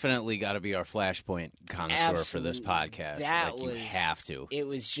definitely got to be our Flashpoint connoisseur for this podcast. That you have to. It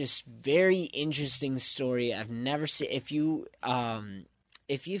was just very interesting story. I've never seen if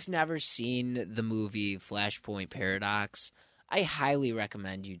you've never seen the movie Flashpoint Paradox, I highly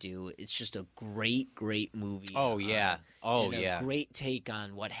recommend you do. It's just a great, great movie. Oh, yeah. A great take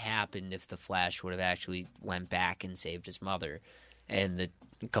on what happened if the Flash would have actually went back and saved his mother, and the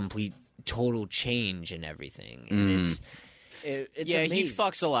complete, total change and everything. And it's amazing. He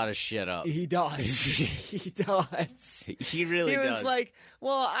fucks a lot of shit up. He does. He does. He really does. He was like,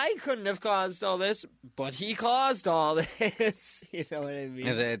 well, I couldn't have caused all this, but he caused all this. You know what I mean?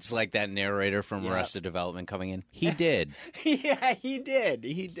 And it's like that narrator from Arrested Development coming in. He did. Yeah, he did.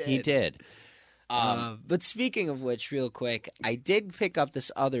 He did. But speaking of which, real quick, I did pick up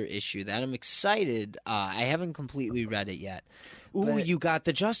this other issue that I'm excited. I haven't completely read it yet. Ooh, you got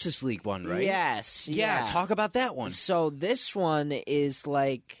the Justice League one, right? Yes. Yeah, talk about that one. So this one is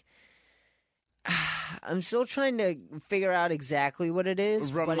like... I'm still trying to figure out exactly what it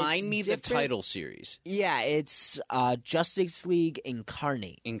is. Remind me the title series. Yeah, it's Justice League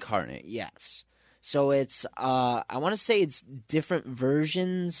Incarnate. Incarnate. Yes. So it's I want to say it's different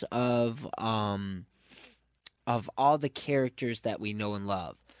versions of all the characters that we know and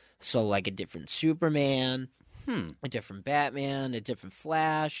love. So like a different Superman, a different Batman, a different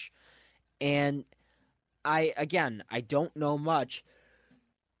Flash, and I don't know much.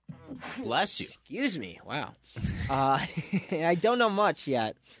 Bless you. Excuse me. Wow. I don't know much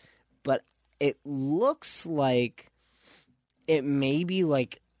yet, but it looks like it may be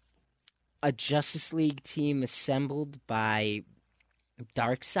like a Justice League team assembled by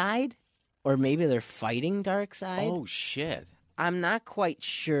Darkseid, or maybe they're fighting Darkseid. Oh, shit. I'm not quite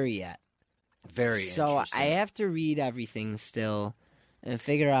sure yet. Very interesting. So I have to read everything still and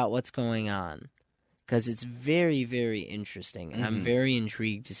figure out what's going on, because it's very, very interesting, and I'm very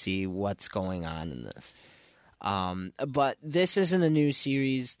intrigued to see what's going on in this. But this isn't a new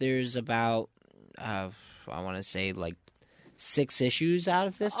series. There's about, I want to say, like 6 issues out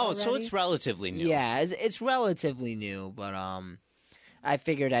of this already. So it's relatively new. Yeah, it's relatively new, but I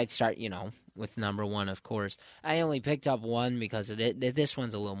figured I'd start, with number 1, of course. I only picked up 1 because of it. This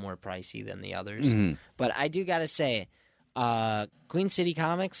one's a little more pricey than the others. But I do got to say, Queen City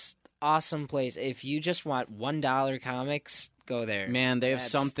Comics, awesome place. If you just want $1 comics, go there. Man, they have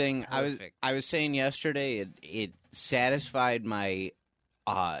something. Perfect. I was saying yesterday, it satisfied my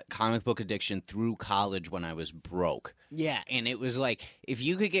comic book addiction through college when I was broke. Yeah, and it was like, if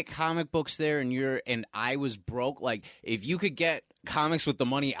you could get comic books there and I was broke, like if you could get comics with the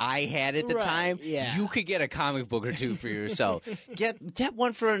money I had at the time, you could get a comic book or 2 for yourself. Get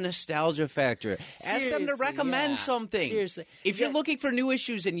one for a nostalgia factor. Ask them to recommend something. Seriously, if you're looking for new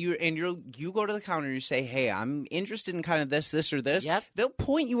issues and you go to the counter and you say, "Hey, I'm interested in kind of this or this," they'll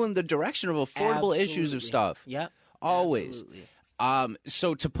point you in the direction of affordable issues of stuff. Yep, always. Absolutely.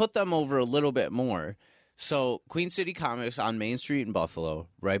 So to put them over a little bit more. So, Queen City Comics on Main Street in Buffalo,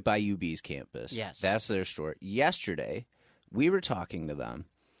 right by UB's campus. Yes. That's their store. Yesterday, we were talking to them,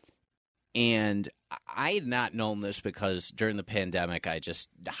 and I had not known this because during the pandemic, I just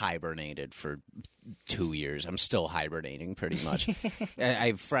hibernated for 2 years. I'm still hibernating pretty much. I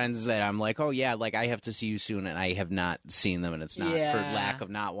have friends that I'm like, oh, yeah, like I have to see you soon, and I have not seen them, and it's not for lack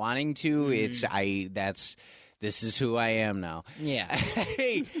of not wanting to. This is who I am now. Yeah.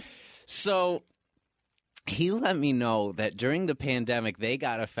 So he let me know that during the pandemic, they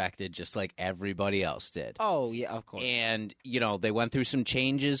got affected just like everybody else did. Oh, yeah, of course. And, they went through some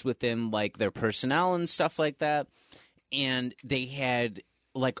changes within, like, their personnel and stuff like that. and they had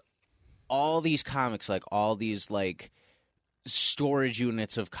like all these comics, like all these like storage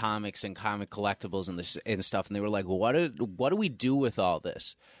units of comics and comic collectibles and stuff, and they were like, what do we do with all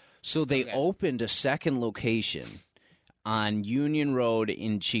this? So they opened a second location on Union Road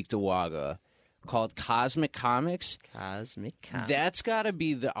in Cheektowaga called Cosmic Comics. Cosmic Comics. That's got to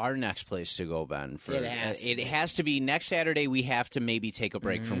be our next place to go, Ben. It has to be next Saturday. We have to maybe take a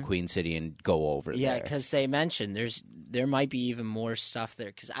break from Queen City and go over there. Yeah, because they mentioned there might be even more stuff there.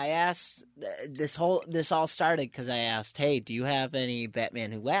 Because I asked this all started because I asked, hey, do you have any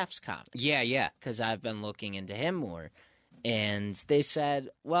Batman Who Laughs comics? Yeah. Because I've been looking into him more, and they said,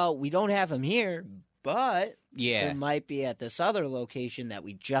 well, we don't have him here, but it might be at this other location that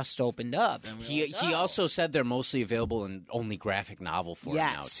we just opened up. And he also said they're mostly available in only graphic novel form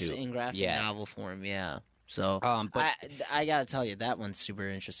now too. Yes, in graphic novel form, yeah. So but I gotta tell you, that one's super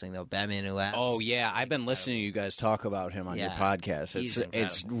interesting though. Batman Who Laughs. Oh yeah, I've been listening to you guys talk about him on your podcast.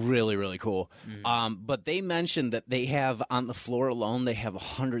 It's really, really cool. But they mentioned that they have on the floor alone, they have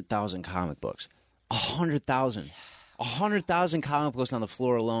 100,000 comic books. 100,000. 100,000 comic books on the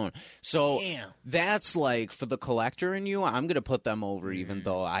floor alone. So that's like, for the collector in you, I'm going to put them over even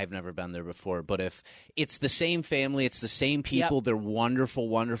though I've never been there before. But if it's the same family, it's the same people, they're wonderful,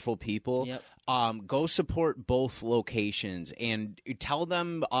 wonderful people. Go support both locations and tell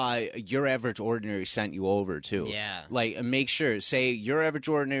them Your Average Ordinary sent you over too. Yeah. Like, make sure, say Your Average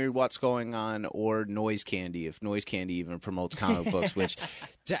Ordinary, What's Going On, or Noise Candy, if Noise Candy even promotes comic books, which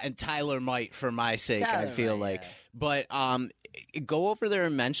Tyler might for my sake, I feel like. But go over there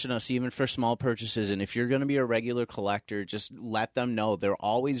and mention us even for small purchases. And if you're going to be a regular collector, just let them know. They're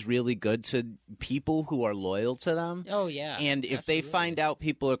always really good to people who are loyal to them. Oh, yeah. And if they find out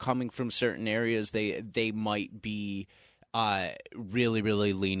people are coming from certain areas, they might be really,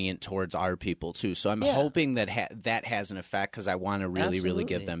 really lenient towards our people, too. So I'm hoping that that has an effect because I want to really, really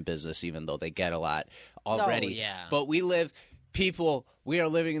give them business, even though they get a lot already. Oh, yeah. But we are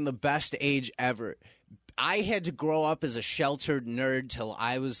living in the best age ever. I had to grow up as a sheltered nerd till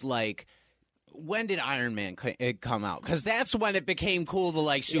I was like, when did Iron Man come out? Because that's when it became cool to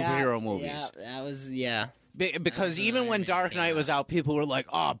like superhero movies. Yeah, that was, Because even when Dark Knight was out, people were like,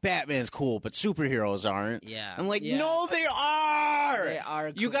 oh, Batman's cool, but superheroes aren't. Yeah. I'm like, no, they are! They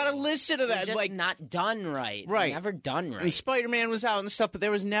are cool. You gotta listen to that. They're just like, not done right. Right. They're never done right. And Spider-Man was out and stuff, but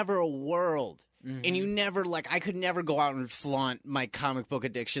there was never a world. And you never, I could never go out and flaunt my comic book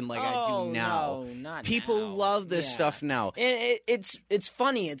addiction like I do now. No, not People now. love this stuff now. It's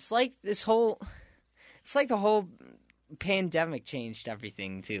funny. It's like the whole pandemic changed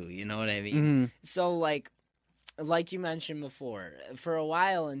everything too. You know what I mean? So like you mentioned before, for a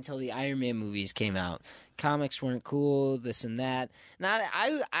while until the Iron Man movies came out, comics weren't cool, this and that.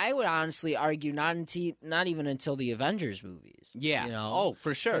 I would honestly argue not even until the Avengers movies. Yeah. You know? Oh,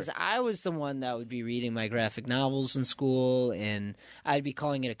 for sure. Because I was the one that would be reading my graphic novels in school, and I'd be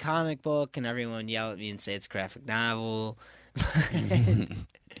calling it a comic book, and everyone would yell at me and say it's a graphic novel.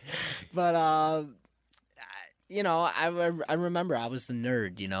 But you know, I remember I was the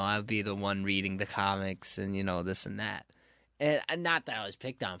nerd, you know. I would be the one reading the comics and, you know, this and that. And not that I was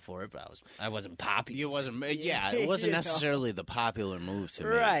picked on for it, but I wasn't popular. It wasn't necessarily the popular move to me.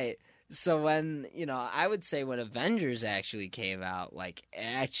 Right. So when, you know, I would say when Avengers actually came out, like,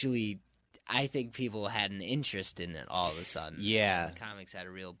 actually, I think people had an interest in it all of a sudden. Yeah. And the comics had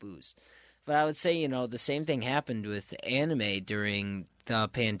a real boost. But I would say, you know, the same thing happened with anime during the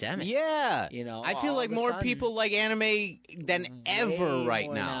pandemic. Yeah. You know, I feel like more people like anime than ever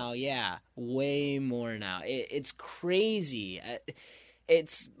right now. Yeah, way more now. It's crazy.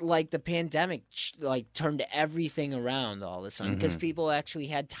 It's like the pandemic turned everything around all of a sudden because people actually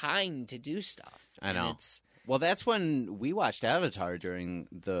had time to do stuff. I know. Well, that's when we watched Avatar during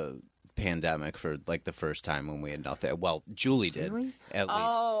the pandemic for like the first time when we had nothing. Well, Julie did at least.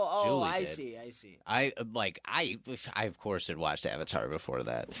 Oh, Julie I did. see. I of course had watched Avatar before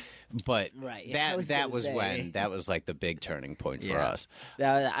that, but that was like the big turning point for us.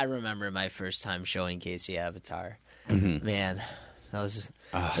 I remember my first time showing Casey Avatar. Man, those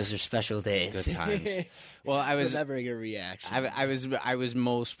are special days. Good times. Well, I was remembering a reaction. I was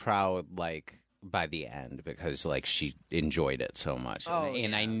most proud by the end because she enjoyed it so much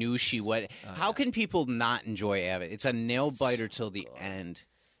and I knew she would. How can people not enjoy Avatar? It's a nail biter till the end.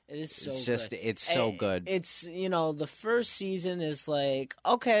 It is so good. It's so good. It's, you know, the first season is like,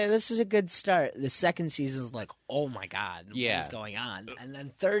 okay, this is a good start. The second season is like, oh my God, what is going on? And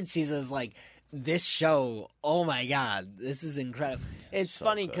then third season is like, this show, oh my God, this is incredible. It's so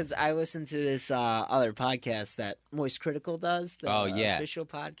funny because I listened to this other podcast that Moist Critical does, the official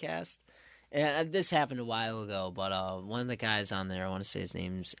podcast. And this happened a while ago, but one of the guys on there, I want to say his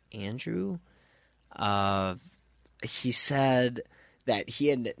name's Andrew, he said that he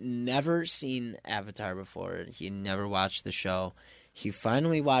had never seen Avatar before. He had never watched the show. He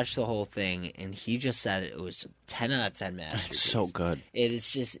finally watched the whole thing, and he just said it was 10 out of 10 masterpiece. It's so good. It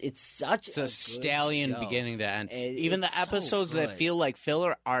is just, it's such It's a a good stallion show. beginning to end. It- Even it's the so episodes that good. feel like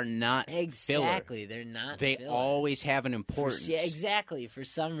filler are not filler. Exactly, they're not. They filler. always have an importance. Yeah, exactly. For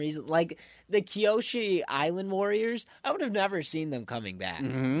some reason, like the Kyoshi Island Warriors, I would have never seen them coming back.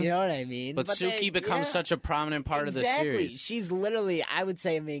 Mhm. You know what I mean? But Suki they- becomes yeah, such a prominent part of the exactly. series. She's literally, I would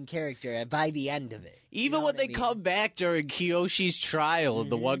say, a main character by the end of it. You Even know when what I they mean? come back during Kyoshi's trial,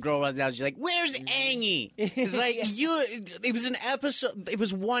 the one girl runs out. She's like, "Where's Angie?" It's like It was an episode. It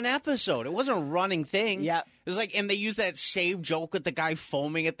was one episode. It wasn't a running thing. Yep. It was like, and they use that same joke with the guy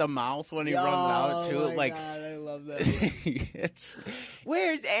foaming at the mouth when he runs out too. Oh my Like, God, I love that. it's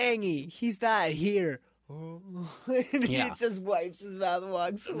Where's Angie? He's not here. And Yeah. he just wipes his mouth and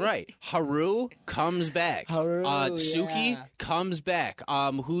walks away. right. Haru comes back. Haru, Suki yeah. comes back.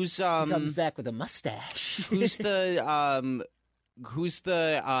 Who's He comes back with a mustache. who's the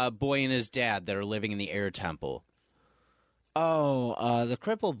boy and his dad that are living in the air temple? the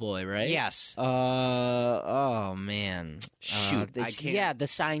cripple boy, right? Yes. Oh man. Shoot, I can't. Yeah, the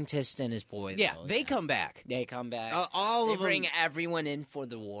scientist and his boy. Yeah, though, they come back. They come back. All They of bring them. everyone in for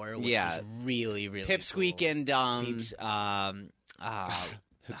the war, which Yeah. is really, really Pipsqueak cool. and Peeps,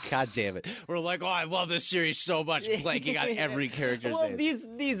 God damn it. We're like, oh, I love this series so much. Blanking on every character's well,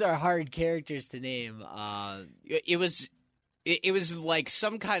 name. these are hard characters to name. It was like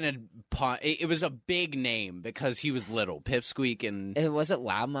some kind of pun. It was a big name because he was little. Pipsqueak and Was it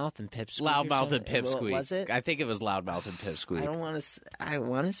Loudmouth and Pipsqueak? or Loudmouth and something? Pipsqueak. Was it? I think it was Loudmouth and Pipsqueak. I don't want to. I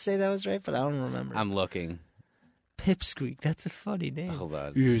want to say that was right, but I don't remember. I'm looking. Pipsqueak. That's a funny name. Hold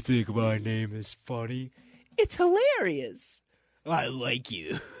on. You think my name is funny? It's hilarious. I like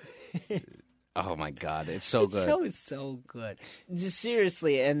you. Oh my god, it's so The good. show is so good. Just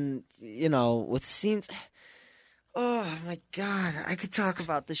seriously, and with scenes. Oh my god, I could talk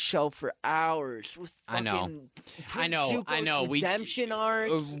about the show for hours. With I know. fucking I know. Zuko's redemption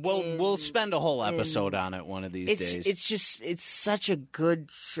arc. We'll and- spend a whole and episode on it one of these days. It's such a good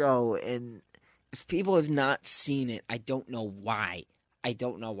show, and if people have not seen it, I don't know why. I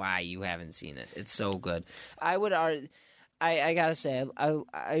don't know why you haven't seen it. It's so good. I would argue. I gotta say,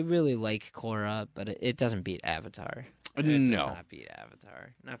 I really like Korra, but it doesn't beat Avatar. It does No. not beat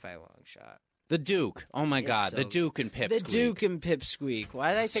Avatar. Not by a long shot. The Duke. Oh my It's god, so the Duke and Pipsqueak. The Duke and Pipsqueak. Why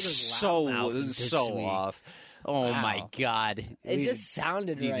did I think it was Loudmouth and so Pipsqueak? off. Oh my Wow. god. It We just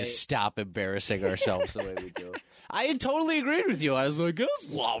sounded need right. to stop embarrassing ourselves the way we do. I had totally agreed with you. I was like, it's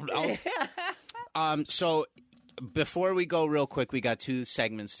Loudmouth. So before we go real quick, we got two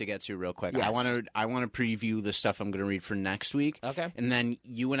segments to get to real quick. Yes. I want to preview the stuff I'm going to read for next week. Okay. And then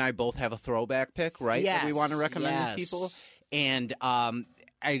you and I both have a throwback pick, right? That we Yes, want to recommend yes. to people. And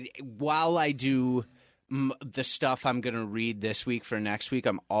while I do the stuff I'm going to read this week for next week,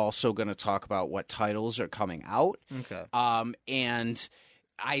 I'm also going to talk about what titles are coming out. Okay. And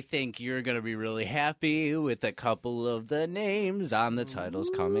I think you're going to be really happy with a couple of the names on the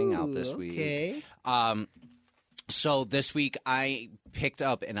titles coming out this week. Okay. So this week I picked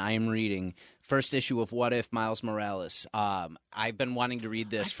up and I am reading first issue of What If Miles Morales. I've been wanting to read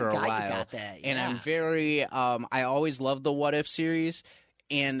this for a forgot you while. got that, And I'm yeah. very I always loved the What If series.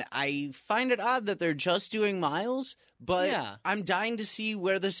 And I find it odd that they're just doing Miles, but Yeah. I'm dying to see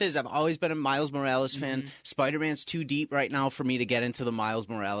where this is. I've always been a Miles Morales fan. Spider-Man's too deep right now for me to get into the Miles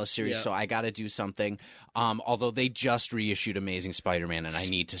Morales series, Yeah. so I got to do something. Although they just reissued Amazing Spider-Man, and I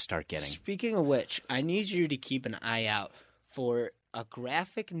need to start getting. Speaking of which, I need you to keep an eye out for a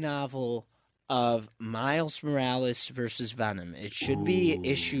graphic novel of Miles Morales versus Venom. It should be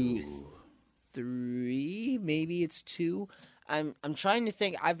issue 3, maybe it's 2. I'm trying to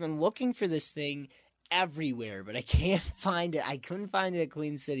think. I've been looking for this thing everywhere, but I can't find it. I couldn't find it at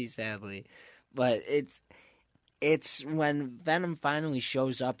Queen City, sadly. But it's when Venom finally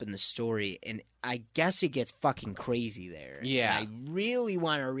shows up in the story, and I guess it gets fucking crazy there. Yeah. And I really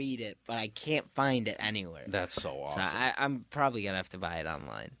want to read it, but I can't find it anywhere. That's so awesome. So I'm probably gonna have to buy it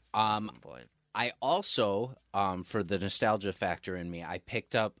online at some point. I also, for the nostalgia factor in me, I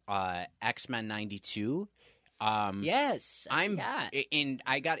picked up X-Men 92. Yes,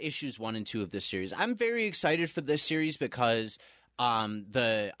 I got issues 1 and 2 of this series. I'm very excited for this series because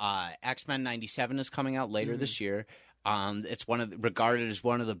the X-Men 97 is coming out later this year. It's regarded as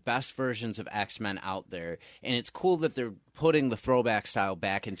one of the best versions of X-Men out there, and it's cool that they're putting the throwback style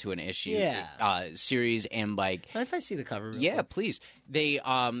back into an issue series. And like, Mind if I see the cover? Yeah, please. They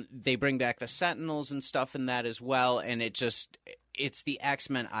bring back the Sentinels and stuff in that as well, and it's the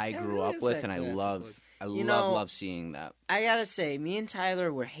X-Men I grew up with, and I love seeing that. I gotta say, me and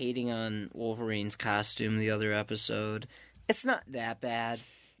Tyler were hating on Wolverine's costume the other episode. It's not that bad.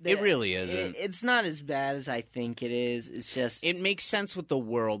 It really isn't. It's not as bad as I think it is. It's just... It makes sense with the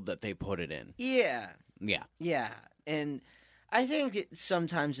world that they put it in. Yeah. Yeah. Yeah. And I think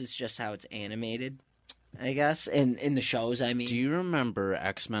sometimes it's just how it's animated, I guess, in the shows, I mean. Do you remember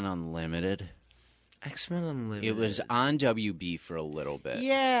X-Men Unlimited? X-Men Unlimited. It was on WB for a little bit.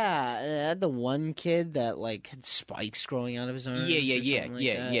 Yeah. It had the one kid that, like, had spikes growing out of his arms.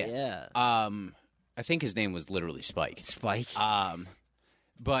 Yeah. I think his name was literally Spike. Spike.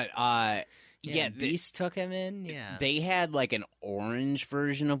 Beast took him in. Yeah, they had like an orange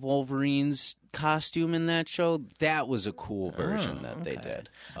version of Wolverine's costume in that show. That was a cool version they did.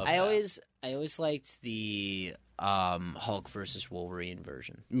 I always liked the Hulk versus Wolverine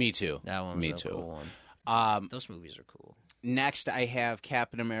version. Me too. That one was a cool one. Those movies are cool. Next, I have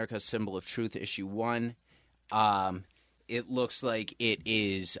Captain America: Symbol of Truth, issue 1. It looks like it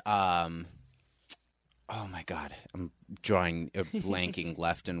is. Oh my God, I'm blanking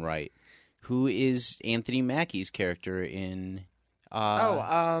left and right. Who is Anthony Mackie's character in?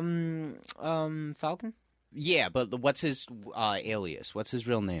 Falcon. Yeah, but what's his alias? What's his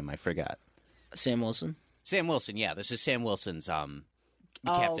real name? I forgot. Sam Wilson. Sam Wilson. Yeah, this is Sam Wilson's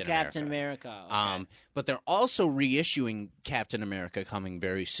Captain America. Okay. But they're also reissuing Captain America coming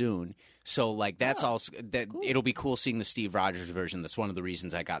very soon. So like that's also that. Cool. It'll be cool seeing the Steve Rogers version. That's one of the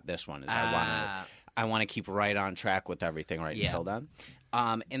reasons I got this one. Is I want to keep right on track with everything until then.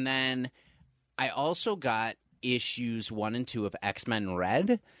 And then I also got issues 1 and 2 of X-Men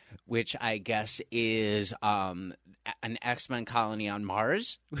Red, which I guess is an X-Men colony on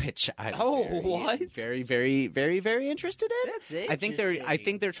Mars, which I'm very, very, very, very interested in. That's interesting. I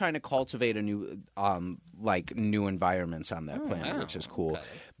think they're trying to cultivate a new new environments on that planet, which is cool. Okay.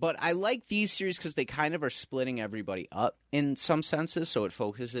 But I like these series because they kind of are splitting everybody up in some senses, so it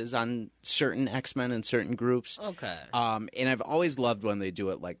focuses on certain X-Men and certain groups. Okay. And I've always loved when they do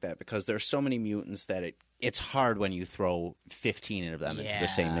it like that because there's so many mutants that it's hard when you throw 15 of them into the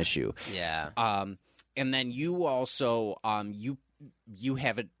same issue. Yeah. And then you also you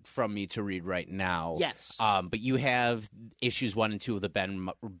have it from me to read right now. Yes. But you have issues 1 and 2 of the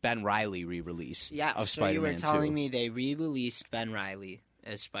Ben Reilly re-release. Yeah. Of so Spider-Man you were telling 2. me they re-released Ben Reilly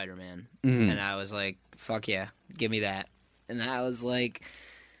as Spider-Man, Mm-hmm. and I was like, "Fuck yeah, give me that!" And I was like,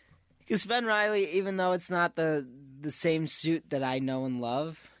 because Ben Reilly, even though it's not the same suit that I know and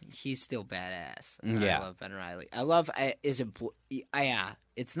love, he's still badass. Yeah. I love Ben Reilly. I love. Is it blue? Yeah.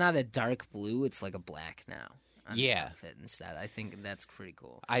 It's not a dark blue. It's like a black now. Yeah. Outfit instead. I think that's pretty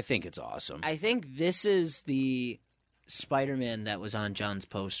cool. I think it's awesome. I think this is the Spider-Man that was on John's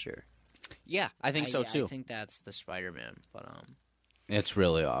poster. Yeah, I think so too. I think that's the Spider-Man, but it's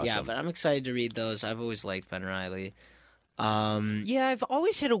really awesome. yeah, but I'm excited to read those. I've always liked Ben Reilly. Yeah, I've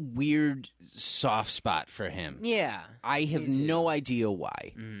always had a weird soft spot for him. Yeah, I have no idea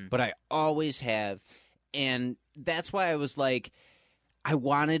why, but I always have, and that's why I was like, I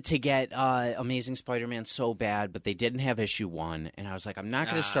wanted to get Amazing Spider-Man so bad, but they didn't have issue 1, and I was like, I'm not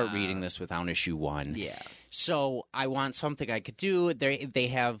going to start reading this without issue 1. Yeah. So I want something I could do. They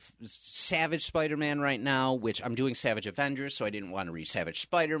have Savage Spider-Man right now, which I'm doing Savage Avengers, so I didn't want to read Savage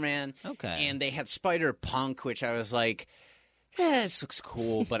Spider-Man. Okay. And they had Spider-Punk, which I was like, this looks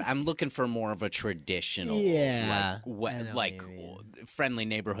cool, but I'm looking for more of a traditional, friendly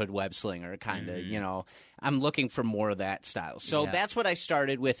neighborhood web slinger kind of, you know. I'm looking for more of that style. So that's what I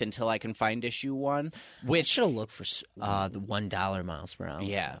started with until I can find issue 1. Which should have looked for the $1 Miles Morales.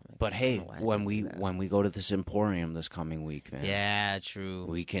 Yeah, comic. but hey, when we go to this Emporium this coming week, man. Yeah, true.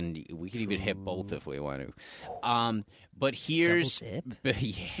 We can even hit both if we want to. But here's double dip?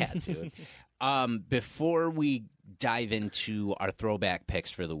 Yeah, dude. Before we dive into our throwback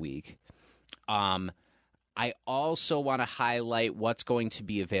picks for the week, I also want to highlight what's going to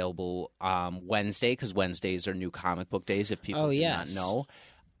be available Wednesday, because Wednesdays are new comic book days, if people do not know.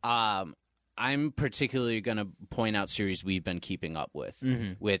 I'm particularly going to point out series we've been keeping up with,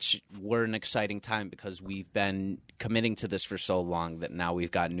 which were an exciting time because we've been committing to this for so long that now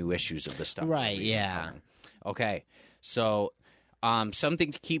we've got new issues of this stuff. Right, yeah. Okay, so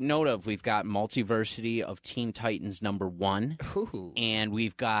something to keep note of, we've got Multiversity of Teen Titans #1, Ooh. and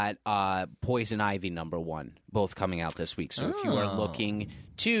we've got Poison Ivy #1, both coming out this week. So if you are looking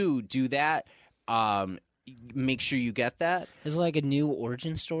to do that, make sure you get that. Is it like a new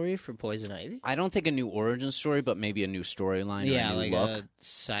origin story for Poison Ivy? I don't think a new origin story, but maybe a new storyline or a new like look. a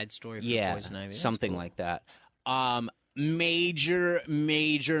side story for Poison Ivy. That's Something cool. like that. Major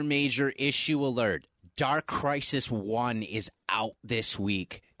issue alert. Dark Crisis 1 is out this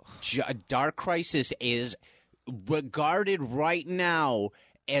week. Dark Crisis is regarded right now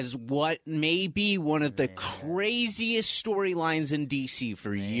as what may be one of the craziest storylines in DC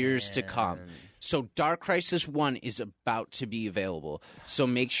for years to come. So Dark Crisis 1 is about to be available. So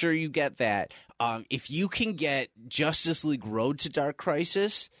make sure you get that. If you can get Justice League Road to Dark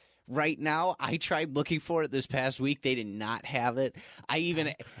Crisis right now, I tried looking for it this past week. They did not have it. I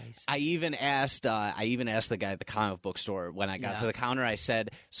even asked the guy at the comic book store when I got to the counter. I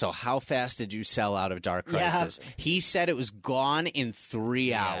said, "So how fast did you sell out of Dark Crisis?" Yeah. He said it was gone in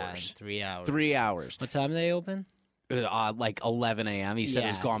 3 hours. 3 hours. 3 hours. What time do they open? Like 11 a.m. He said it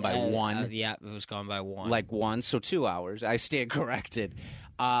was gone by 1. Yeah, it was gone by 1. Like 1, so 2 hours. I stand corrected.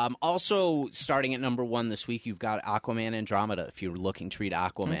 Also, starting at number 1 this week, you've got Aquaman Andromeda, if you're looking to read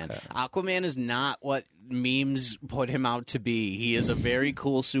Aquaman. Okay. Aquaman is not what memes put him out to be. He is a very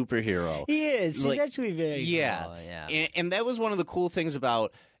cool superhero. He is. He's Like, actually very cool. Yeah. Yeah. And that was one of the cool things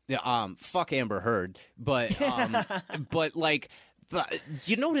about fuck Amber Heard, but but like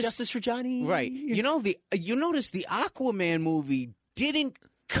you notice Justice for Johnny. right. You notice the Aquaman movie didn't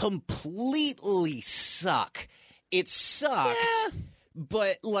completely suck. It sucked. Yeah.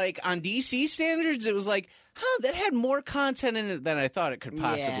 But like on DC standards, it was like, that had more content in it than I thought it could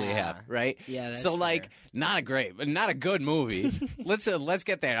possibly Yeah. have, right? Yeah, that's so like, fair. not a good movie. let's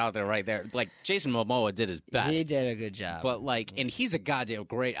get that out there right there. Like Jason Momoa did his best, He did a good job. but like, and he's a goddamn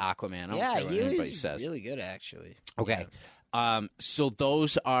great Aquaman. I don't care what he anybody was says. really good, actually. Okay. So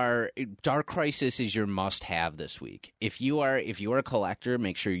those are Dark Crisis is your must-have this week. If you are a collector,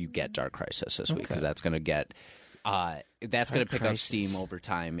 make sure you get Dark Crisis this week because that's going to get. That's going to pick up steam over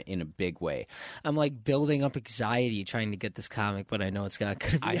time in a big way. I'm like building up anxiety trying to get this comic, but I know it's not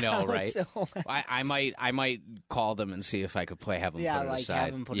going to be I know, out, right? so- I might call them and see if I could have them yeah, put it like aside.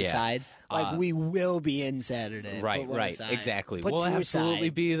 have him put aside. Like we will be in Saturday. Right, Put one right, aside. exactly. Put We'll two absolutely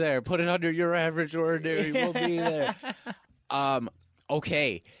aside. be there. Put it under your average ordinary. We'll be there.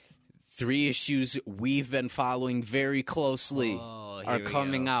 Okay. 3 issues we've been following very closely Oh, are here we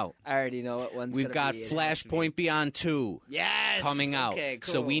coming go. out. I already know what one's We've gonna got be. It has to be. Flashpoint Beyond 2 Yes, coming out. Okay,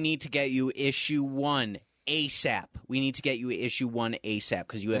 cool. So we need to get you issue 1 ASAP. We need to get you issue 1 ASAP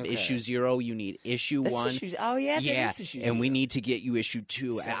because you have Okay. issue 0. You need issue That's 1. issues. Oh yeah, that Yeah, is issues. and we need to get you issue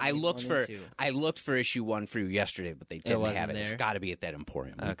 2. So I we need looked 1 for and 2. I looked for issue 1 for you yesterday, but they didn't wasn't have it. It's there? got to be at that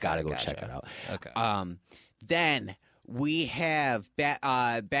Emporium. We've Okay, got to go gotcha. check it out. Okay. Then we have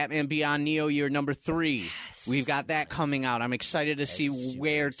Batman Beyond Neo Year number 3. Yes. We've got that coming out. I'm excited to see super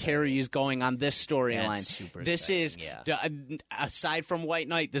where exciting. Terry is going on this storyline. That's super This is exciting, aside from White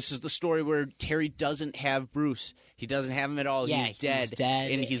Knight, this is the story where Terry doesn't have Bruce. He doesn't have him at all. Yeah, he's dead,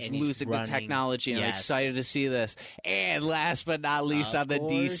 and he's losing the running. technology. And I'm Yes. excited to see this. And last but not least, Of on the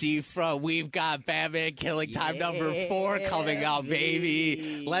course. DC front, we've got Batman Killing Time number 4 coming out,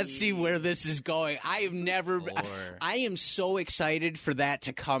 baby. Let's see where this is going. I am so excited for that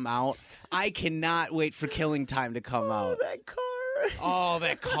to come out. I cannot wait for Killing Time to come out. that car. Oh,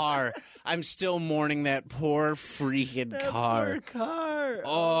 that car. I'm still mourning that poor freaking car. car.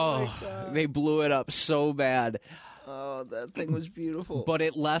 Oh, they blew it up so bad. Oh, that thing was beautiful. But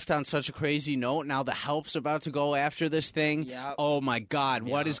it left on such a crazy note. Now the help's about to go after this thing. Yep. Oh my God,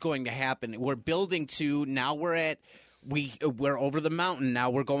 what is going to happen? We're building to now. We're over the mountain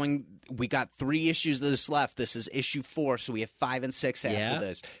now. We got 3 issues of this left. This is issue 4, so we have 5 and 6 after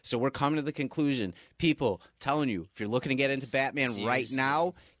this. So we're coming to the conclusion. People, telling you, if you're looking to get into Batman right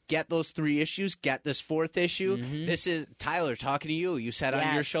now, get those 3 issues. Get this 4th issue. Mm-hmm. This is Tyler talking to you. You said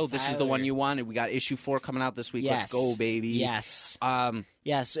on your show this is the one Tyler. you wanted. We got issue 4 coming out this week. Yes. Let's go, baby. Yes.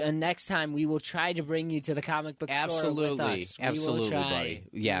 Yes, and next time we will try to bring you to the comic book store with us. Absolutely, buddy.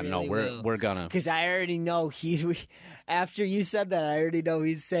 Yeah, no, we're gonna. Because I already know after you said that, I already know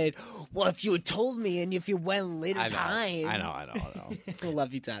he's saying, well, if you had told me and if you went later time. I know. I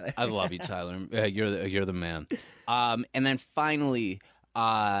love you, Tyler. I love you, Tyler. You're the man. And then finally,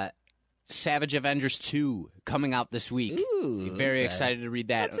 Savage Avengers 2 coming out this week. Ooh, Very okay. excited to read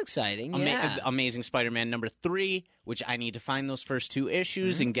that. That's exciting, yeah. Amazing Spider-Man number 3, which I need to find those first 2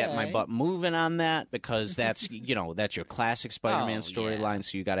 issues and get my butt moving on that because that's that's your classic Spider-Man storyline,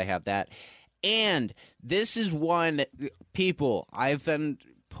 so you got to have that. And this is one, people, I've been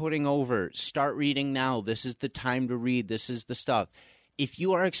putting over. Start reading now. This is the time to read. This is the stuff. If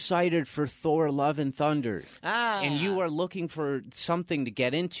you are excited for Thor Love and Thunder and you are looking for something to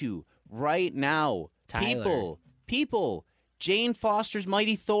get into right now, Tyler. People, Jane Foster's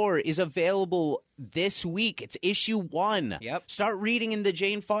Mighty Thor is available this week. It's issue 1. Yep. Start reading in the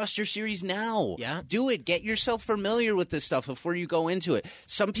Jane Foster series now. Yeah. Do it. Get yourself familiar with this stuff before you go into it.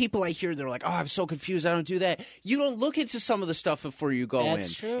 Some people I hear, they're like, oh, I'm so confused. I don't do that. You don't look into some of the stuff before you go in.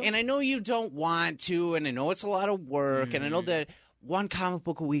 That's true. And I know you don't want to, and I know it's a lot of work, and I know that one comic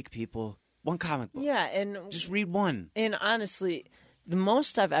book a week, people. One comic book. Yeah, and Just read one. And honestly, the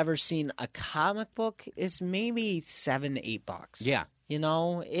most I've ever seen a comic book is maybe $7-8. Yeah. You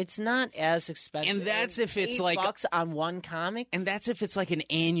know, it's not as expensive. And that's if it's like $8 on one comic. And that's if it's like an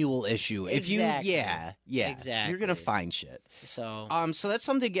annual issue. If Exactly. you, yeah, Exactly. you're gonna find shit. So So that's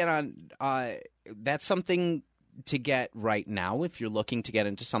something to get on. That's something to get right now if you're looking to get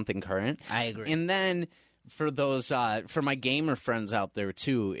into something current. I agree. And then for those, for my gamer friends out there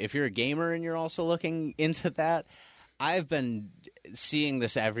too, if you're a gamer and you're also looking into that, I've been seeing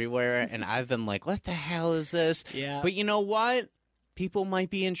this everywhere, and I've been like, "What the hell is this?" Yeah. But you know what? People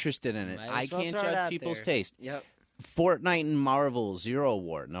might be interested in it. Might I as well can't throw it judge out people's there. taste. Yep. Fortnite and Marvel Zero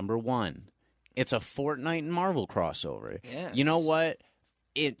War #1. It's a Fortnite and Marvel crossover. Yes. You know what?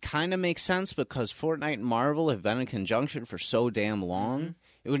 It kind of makes sense because Fortnite and Marvel have been in conjunction for so damn long. Mm-hmm.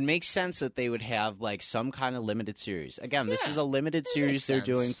 It would make sense that they would have like some kind of limited series. Again, this is a limited series makes they're sense.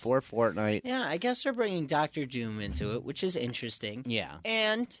 doing for Fortnite. Yeah, I guess they're bringing Doctor Doom into it, which is interesting. Yeah.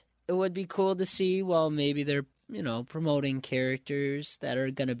 And it would be cool to see, well, maybe they're, promoting characters that are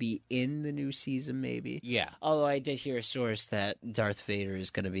going to be in the new season, maybe. Yeah. Although I did hear a source that Darth Vader is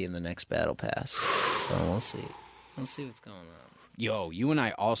going to be in the next Battle Pass. So we'll see. We'll see what's going on. Yo, you and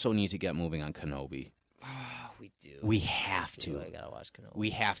I also need to get moving on Kenobi. We do. We have to. I gotta watch Kenobi.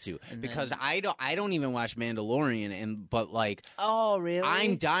 We have to And because then- I don't even watch Mandalorian, but like Oh, really?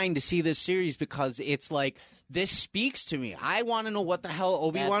 I'm dying to see this series because it's like this speaks to me. I want to know what the hell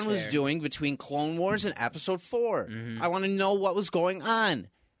Obi-Wan That's was fair. doing between Clone Wars and Episode 4. I want to know what was going on.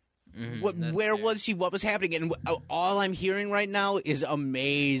 That's Where fair. was he? What was happening? And all I'm hearing right now is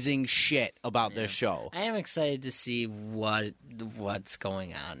amazing shit about this show. I am excited to see what's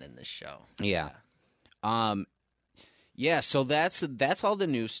going on in the show. Yeah. Yeah, so that's all the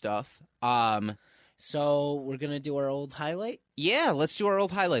new stuff. So we're gonna do our old highlight. Yeah, let's do our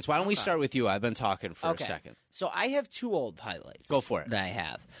old highlights. Why don't we start with you? I've been talking for a second. So I have 2 old highlights. Go for it. That I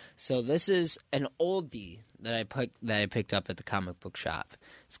have. So this is an oldie that I picked up at the comic book shop.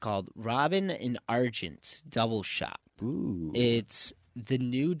 It's called Robin and Argent Double Shot. Ooh. It's the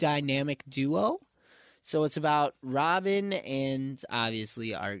new dynamic duo. So it's about Robin and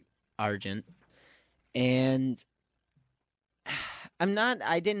obviously Argent. And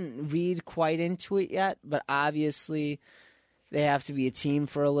I didn't read quite into it yet, but obviously they have to be a team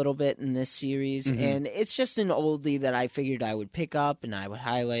for a little bit in this series. Mm-hmm. And it's just an oldie that I figured I would pick up and I would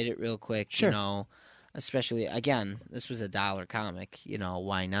highlight it real quick. Sure. Especially, again, this was a $1 comic,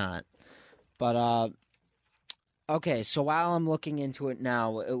 why not? But, okay, so while I'm looking into it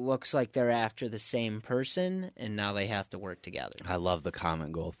now, it looks like they're after the same person, and now they have to work together. I love the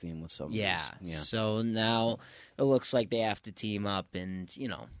common goal theme with some of Yeah. these. Yeah. So now it looks like they have to team up, and, you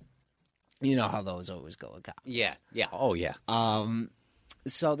know how those always go in comics. Yeah. Yeah. Oh, yeah.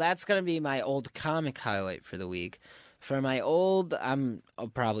 So that's going to be my old comic highlight for the week. For my old, I'm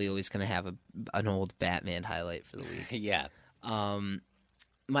probably always going to have an old Batman highlight for the week. Yeah.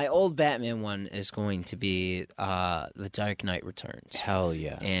 My old Batman one is going to be The Dark Knight Returns. Hell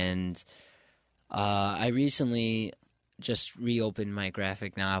yeah. And I recently just reopened my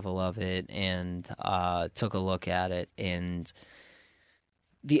graphic novel of it and took a look at it. And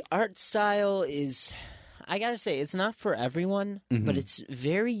the art style is, I gotta say, it's not for everyone, but it's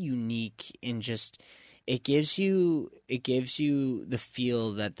very unique in just it gives you the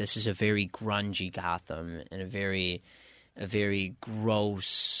feel that this is a very grungy Gotham and a very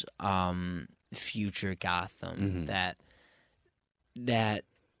gross future Gotham that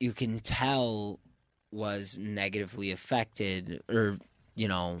you can tell was negatively affected, or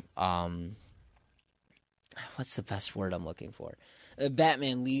what's the best word I'm looking for?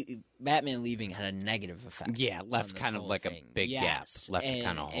 Batman leaving had a negative effect. Yeah, left on this kind of whole like thing. a big Yes, gap. Left a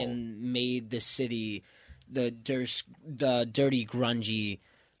kind of hole. and made the city the dirty, grungy,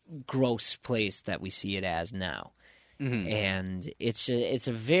 gross place that we see it as now. And it's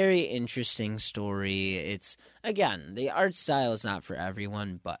a very interesting story. It's, again, the art style is not for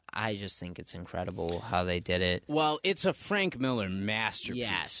everyone, but I just think it's incredible how they did it. Well, it's a Frank Miller masterpiece.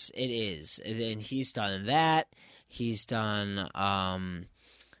 Yes, it is. And he's done that. He's done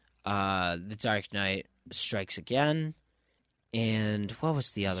The Dark Knight Strikes Again. And what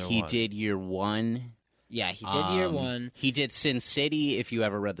was the other one? He did Year One. Yeah, he did year one. He did Sin City, if you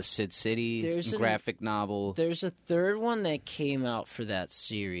ever read the Sid City graphic novel. There's a third one that came out for that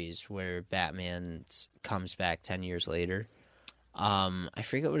series where Batman comes back 10 years later. I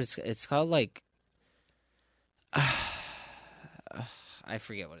forget what it's called, like... I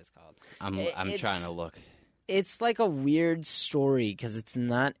forget what it's called. I'm trying to look. It's like a weird story because it's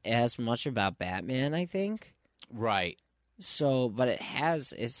not as much about Batman, I think. Right. So, but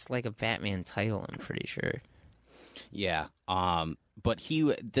it's like a Batman title, I'm pretty sure. Yeah. But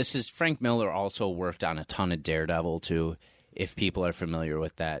Frank Miller also worked on a ton of Daredevil too. If people are familiar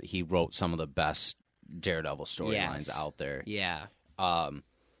with that, he wrote some of the best Daredevil storylines out there. Yeah.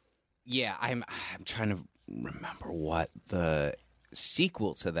 Yeah, I'm trying to remember what the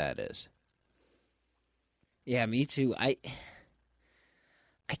sequel to that is. Yeah, me too. I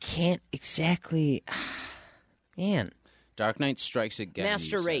can't exactly. Man. Dark Knight Strikes Again.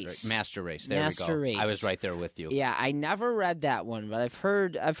 Master Race. Right? Master Race. There Master we go. Race. I was right there with you. Yeah, I never read that one, but I've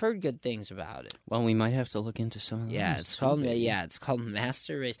heard good things about it. Well, we might have to look into some of those. It's called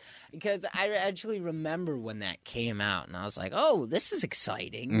Master Race because I actually remember when that came out, and I was like, "Oh, this is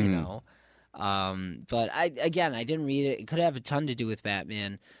exciting," you know. But I didn't read it. It could have a ton to do with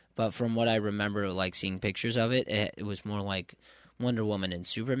Batman, but from what I remember, like seeing pictures of it, it was more like Wonder Woman and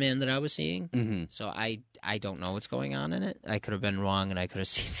Superman that I was seeing. Mm-hmm. So I don't know what's going on in it. I could have been wrong, and I could have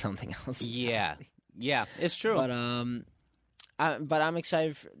seen something else. Yeah, it's true. But I'm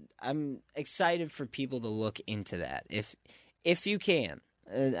excited. I'm excited for people to look into that if you can.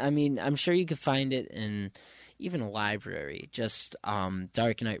 I mean, I'm sure you could find it in even a library. Just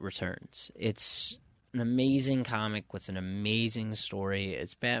Dark Knight Returns. It's an amazing comic with an amazing story.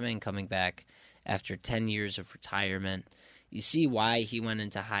 It's Batman coming back after 10 years of retirement. You see why he went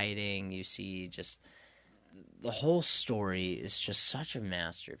into hiding. You see just the whole story is just such a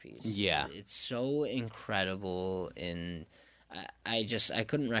masterpiece. Yeah. It's so incredible, and I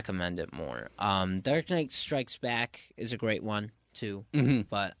couldn't recommend it more. Dark Knight Strikes Back is a great one, too,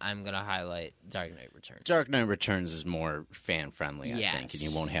 but I'm going to highlight Dark Knight Returns. Dark Knight Returns is more fan-friendly, I think, and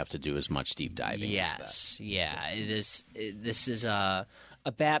you won't have to do as much deep diving into that. Yeah, it is. This is a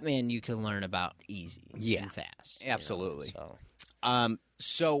Batman you can learn about easy and fast. Absolutely. You know,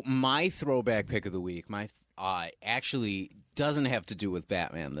 so my throwback pick of the week, actually doesn't have to do with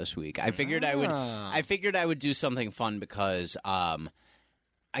Batman this week. I figured I would do something fun because I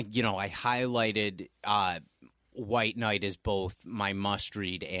highlighted White Knight as both my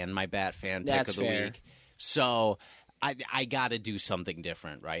must-read and my Batfan pick of the week. So I got to do something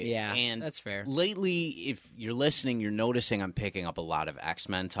different, right? Yeah, and that's fair. Lately, if you're listening, you're noticing I'm picking up a lot of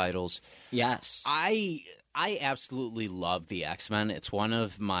X-Men titles. Yes. I absolutely love the X-Men. It's one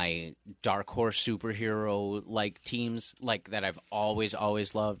of my dark horse superhero like teams like that I've always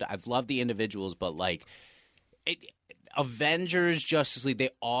loved. I've loved the individuals, but like Avengers, Justice League,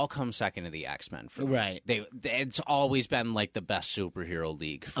 they all come second to the X-Men for me. Right. It's always been like the best superhero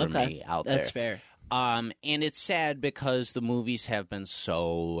league for me out there. That's fair. And it's sad because the movies have been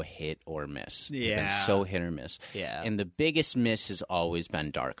so hit or miss. They've been so hit or miss. Yeah. And the biggest miss has always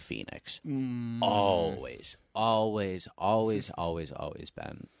been Dark Phoenix. Always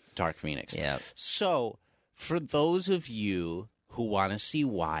been Dark Phoenix. Yeah. So, for those of you who want to see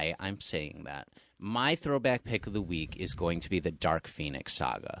why I'm saying that, my throwback pick of the week is going to be the Dark Phoenix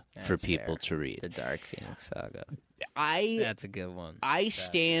saga for people to read. The Dark Phoenix saga. That's a good one. I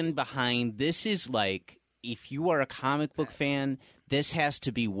stand behind. This is like, if you are a comic book fan, this has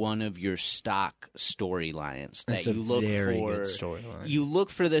to be one of your stock storylines that you look very for. Good storyline. You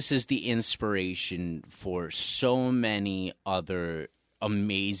look for this as the inspiration for so many other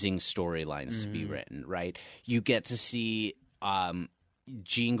amazing storylines to be written. Right? You get to see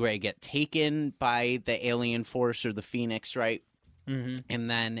Jean Grey get taken by the alien force or the Phoenix, right? Mm-hmm. And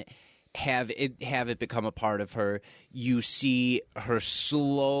then have it become a part of her. You see her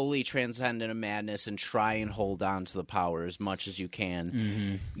slowly transcend into madness and try and hold on to the power as much as you can.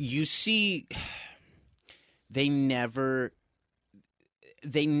 Mm-hmm. You see, they never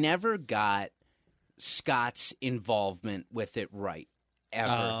got Scott's involvement with it right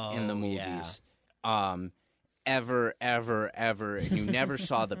ever in the movies. Yeah. Ever. And you never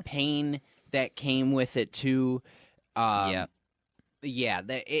saw the pain that came with it, too.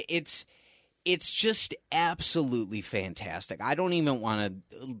 It's just absolutely fantastic. I don't even want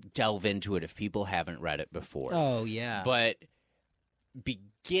to delve into it if people haven't read it before. Oh, yeah. But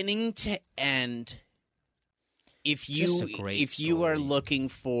beginning to end, if you are looking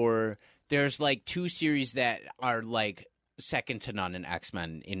for, there's like two series that are like second to none in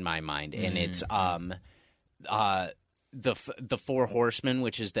X-Men in my mind, and it's the Four Horsemen,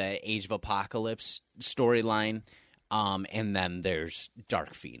 which is the Age of Apocalypse storyline. And then there's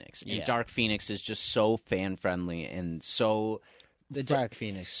Dark Phoenix. And Dark Phoenix is just so fan-friendly and so... The Dark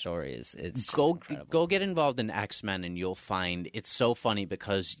Phoenix story it's just go incredible. get involved in X-Men and you'll find it's so funny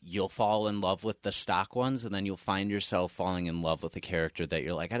because you'll fall in love with the stock ones and then you'll find yourself falling in love with a character that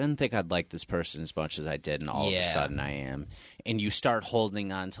you're like, I didn't think I'd like this person as much as I did, and all of a sudden I am. And you start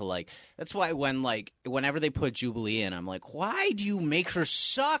holding on to, like, that's why whenever they put Jubilee in, I'm like, why do you make her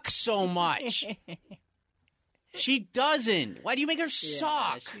suck so much? She doesn't. Why do you make her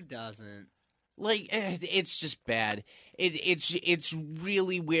suck? She doesn't. Like, it's just bad. It's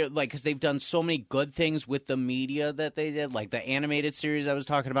really weird, like, because they've done so many good things with the media that they did, like the animated series I was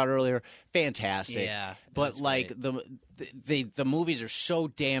talking about earlier, fantastic. Yeah, but like the movies are so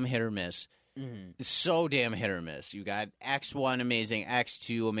damn hit or miss. Mm-hmm. So damn hit or miss. You got X1 amazing,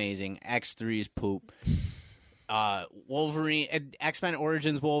 X2 amazing, X3 is poop. Wolverine, X-Men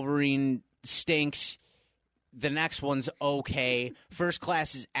Origins Wolverine stinks. The next one's okay. First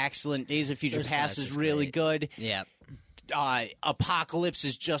Class is excellent. Days of Future Past is really good. Yeah. Apocalypse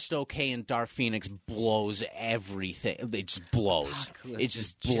is just okay, and Dark Phoenix blows everything. It just blows. It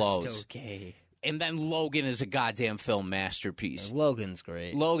just blows. Just okay. And then Logan is a goddamn film masterpiece. Logan's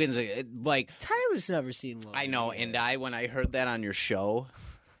great. Logan's like... Tyler's never seen Logan. I know, and when I heard that on your show,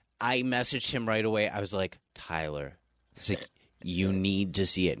 I messaged him right away. I was like, Tyler, it's like... You need to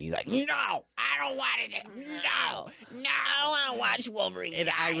see it. And he's like, no, I don't want it. No, I want to watch Wolverine.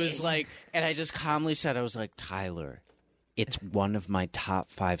 And I was like, and I just calmly said, I was like, Tyler, it's one of my top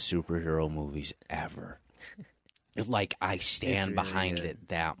 5 superhero movies ever. Like, I stand really behind it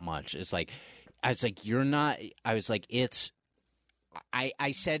that much. It's like, I was like, you're not, I was like, it's,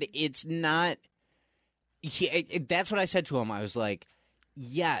 I said, it's not, that's what I said to him. I was like,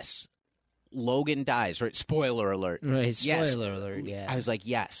 yes. Logan dies, right? Spoiler alert. Right, spoiler alert, yeah. I was like,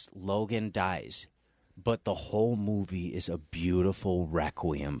 yes, Logan dies, but the whole movie is a beautiful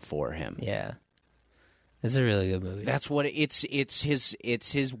requiem for him. Yeah. It's a really good movie. That's what it's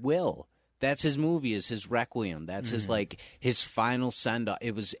his will. That's his movie, is his requiem. That's his his final send off.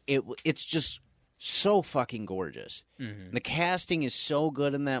 It's just so fucking gorgeous. Mm-hmm. The casting is so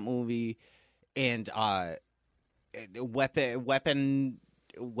good in that movie, and Weapon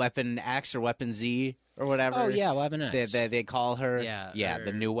X or Weapon Z or whatever. Oh yeah, Weapon X. They call her. Yeah,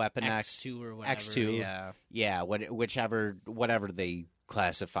 the new Weapon X2 or whatever. X2. Yeah. Whatever they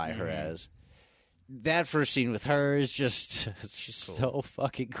classify her as. That first scene with her is just cool. So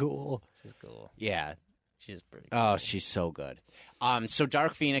fucking cool. She's cool. Yeah, she's pretty cool. Oh, she's so good. So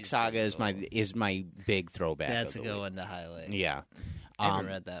Dark Phoenix Saga is my big throwback. That's a good one to highlight. Yeah. I haven't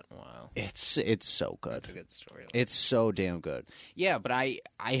read that in a while. It's so good. That's a good story. It's so damn good. Yeah, but I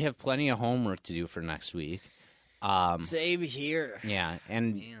have plenty of homework to do for next week. Same here. Yeah,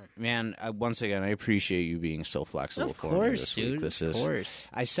 and man, once again, I appreciate you being so flexible for me this week. Dude, of course.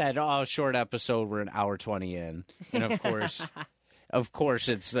 I said, short episode. We're an hour 20 in, and of course,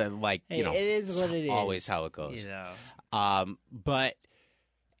 it's like it is what it is. Always how it goes. You know. But.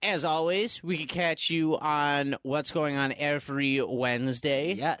 As always, we can catch you on What's Going On every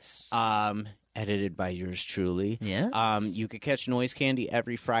Wednesday. Yes. Edited by yours truly. Yeah. You could catch Noise Candy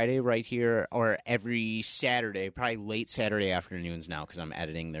every Friday right here, or every Saturday, probably late Saturday afternoons now, because I'm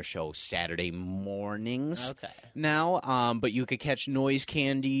editing their show Saturday mornings. Okay. Now, but you could catch Noise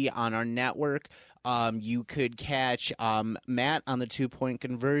Candy on our network. You could catch Matt on the 2-Point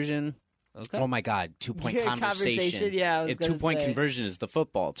Conversion. Okay. Oh my God! 2-point conversation. Yeah, I was gonna 2-point say. conversion is the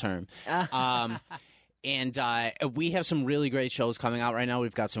football term. And we have some really great shows coming out right now.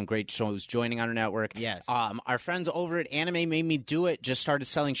 We've got some great shows joining on our network. Yes. Our friends over at Anime Made Me Do It just started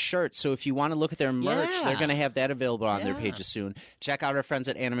selling shirts. So if you want to look at their merch, they're going to have that available on their pages soon. Check out our friends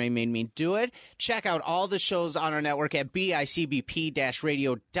at Anime Made Me Do It. Check out all the shows on our network at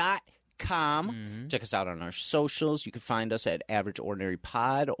bicbp-radio.com. Check us out on our socials. You can find us at Average Ordinary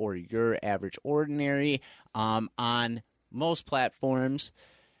Pod or Your Average Ordinary on most platforms.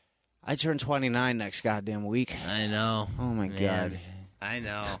 I turn 29 next goddamn week. I know. Oh my God. I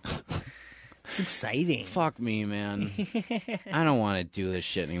know. It's exciting. Fuck me, man. I don't want to do this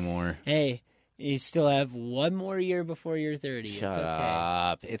shit anymore. Hey, you still have one more year before you're 30. Shut it's okay.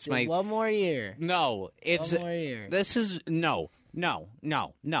 up. It's my one more year. No, it's one more year. This is no. Just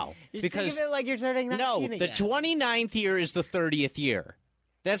because think of it like you're turning 19 no, again. the 29th year is the 30th year.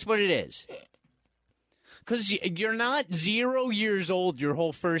 That's what it is. Because you're not 0 years old your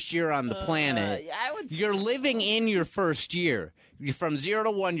whole first year on the planet. I would say you're living in your first year. From 0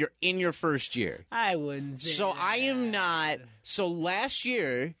 to 1, you're in your first year. I wouldn't say So that. I am not. So last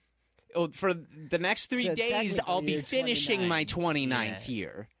year, for the next 3 So days, I'll be technically you're finishing 29. my 29th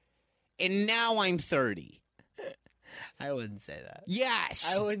year. And now I'm 30. I wouldn't say that.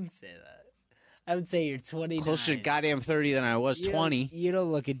 Yes. I wouldn't say that. I would say you're 29. Closer to goddamn 30 than I was 20. You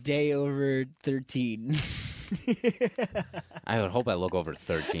don't look a day over 13. I would hope I look over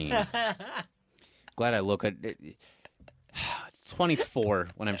 13. Glad I look at 24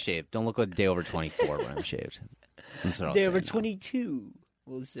 when I'm shaved. Don't look a day over 24 when I'm shaved. That's what I'll Day say over now. 22,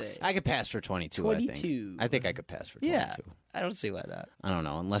 we'll say. I could pass for 22, 22. I think I could pass for 22. Yeah, I don't see why not. I don't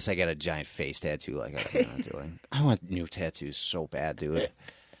know, unless I get a giant face tattoo like I plan on doing. I want new tattoos so bad, dude.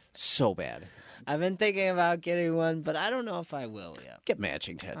 So bad. I've been thinking about getting one, but I don't know if I will yet. Get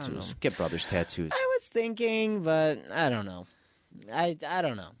matching tattoos. Get brothers tattoos. I was thinking, but I don't know. I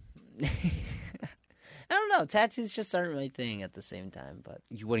don't know. I don't know. Tattoos just aren't my thing at the same time, but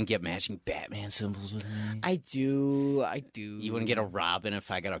You wouldn't get matching Batman symbols with me? I do. You wouldn't get a Robin if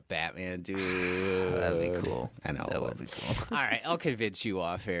I got a Batman, dude. That'd be cool. I know. That would be cool. All right, I'll convince you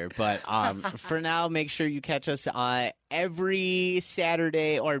off here. But for now, make sure you catch us every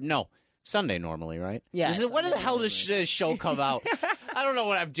Saturday or no, Sunday normally, right? Yeah, When the Sunday hell does this show come out? I don't know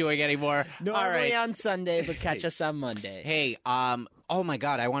what I'm doing anymore. Normally All right. on Sunday, but catch us on Monday. Hey, oh my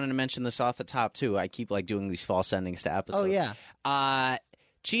God, I wanted to mention this off the top too. I keep doing these false endings to episodes. Oh, yeah.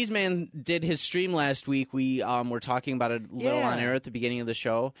 Cheeseman did his stream last week. We were talking about it a little Yeah. on air at the beginning of the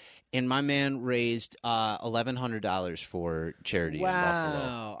show, and my man raised $1,100 for charity in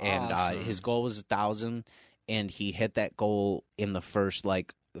Wow, Buffalo, and awesome. his goal was 1,000, and he hit that goal in the first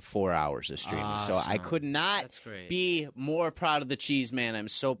 4 hours of streaming. So I Awesome. could not That's great. be more proud of the Cheeseman. I'm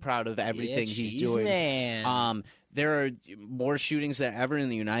so proud of everything Yeah, he's Cheese doing. Man. There are more shootings than ever in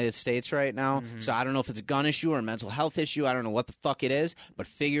the United States right now. Mm-hmm. So I don't know if it's a gun issue or a mental health issue. I don't know what the fuck it is, but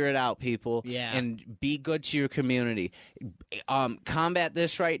figure it out, people. Yeah. And be good to your community. Combat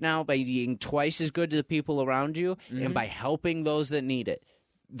this right now by being twice as good to the people around you and by helping those that need it.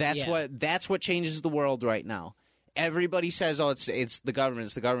 That's Yeah. that's what changes the world right now. Everybody says, "Oh, it's the government,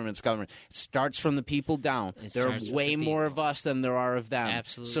 it's the government, it's the government." It starts from the people down. There are starts with way the more people. of us than there are of them.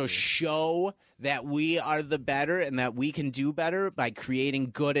 Absolutely. So show that we are the better and that we can do better by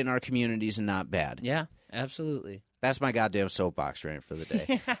creating good in our communities and not bad. Yeah, absolutely. That's my goddamn soapbox rant for the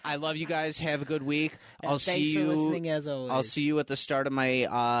day. I love you guys. Have a good week. I'll Thanks see for you. listening as always. I'll see you at the start of my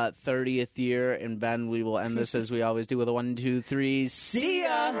 30th year. And Ben, we will end this as we always do with a 1, 2, 3. See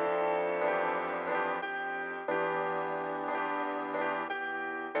ya.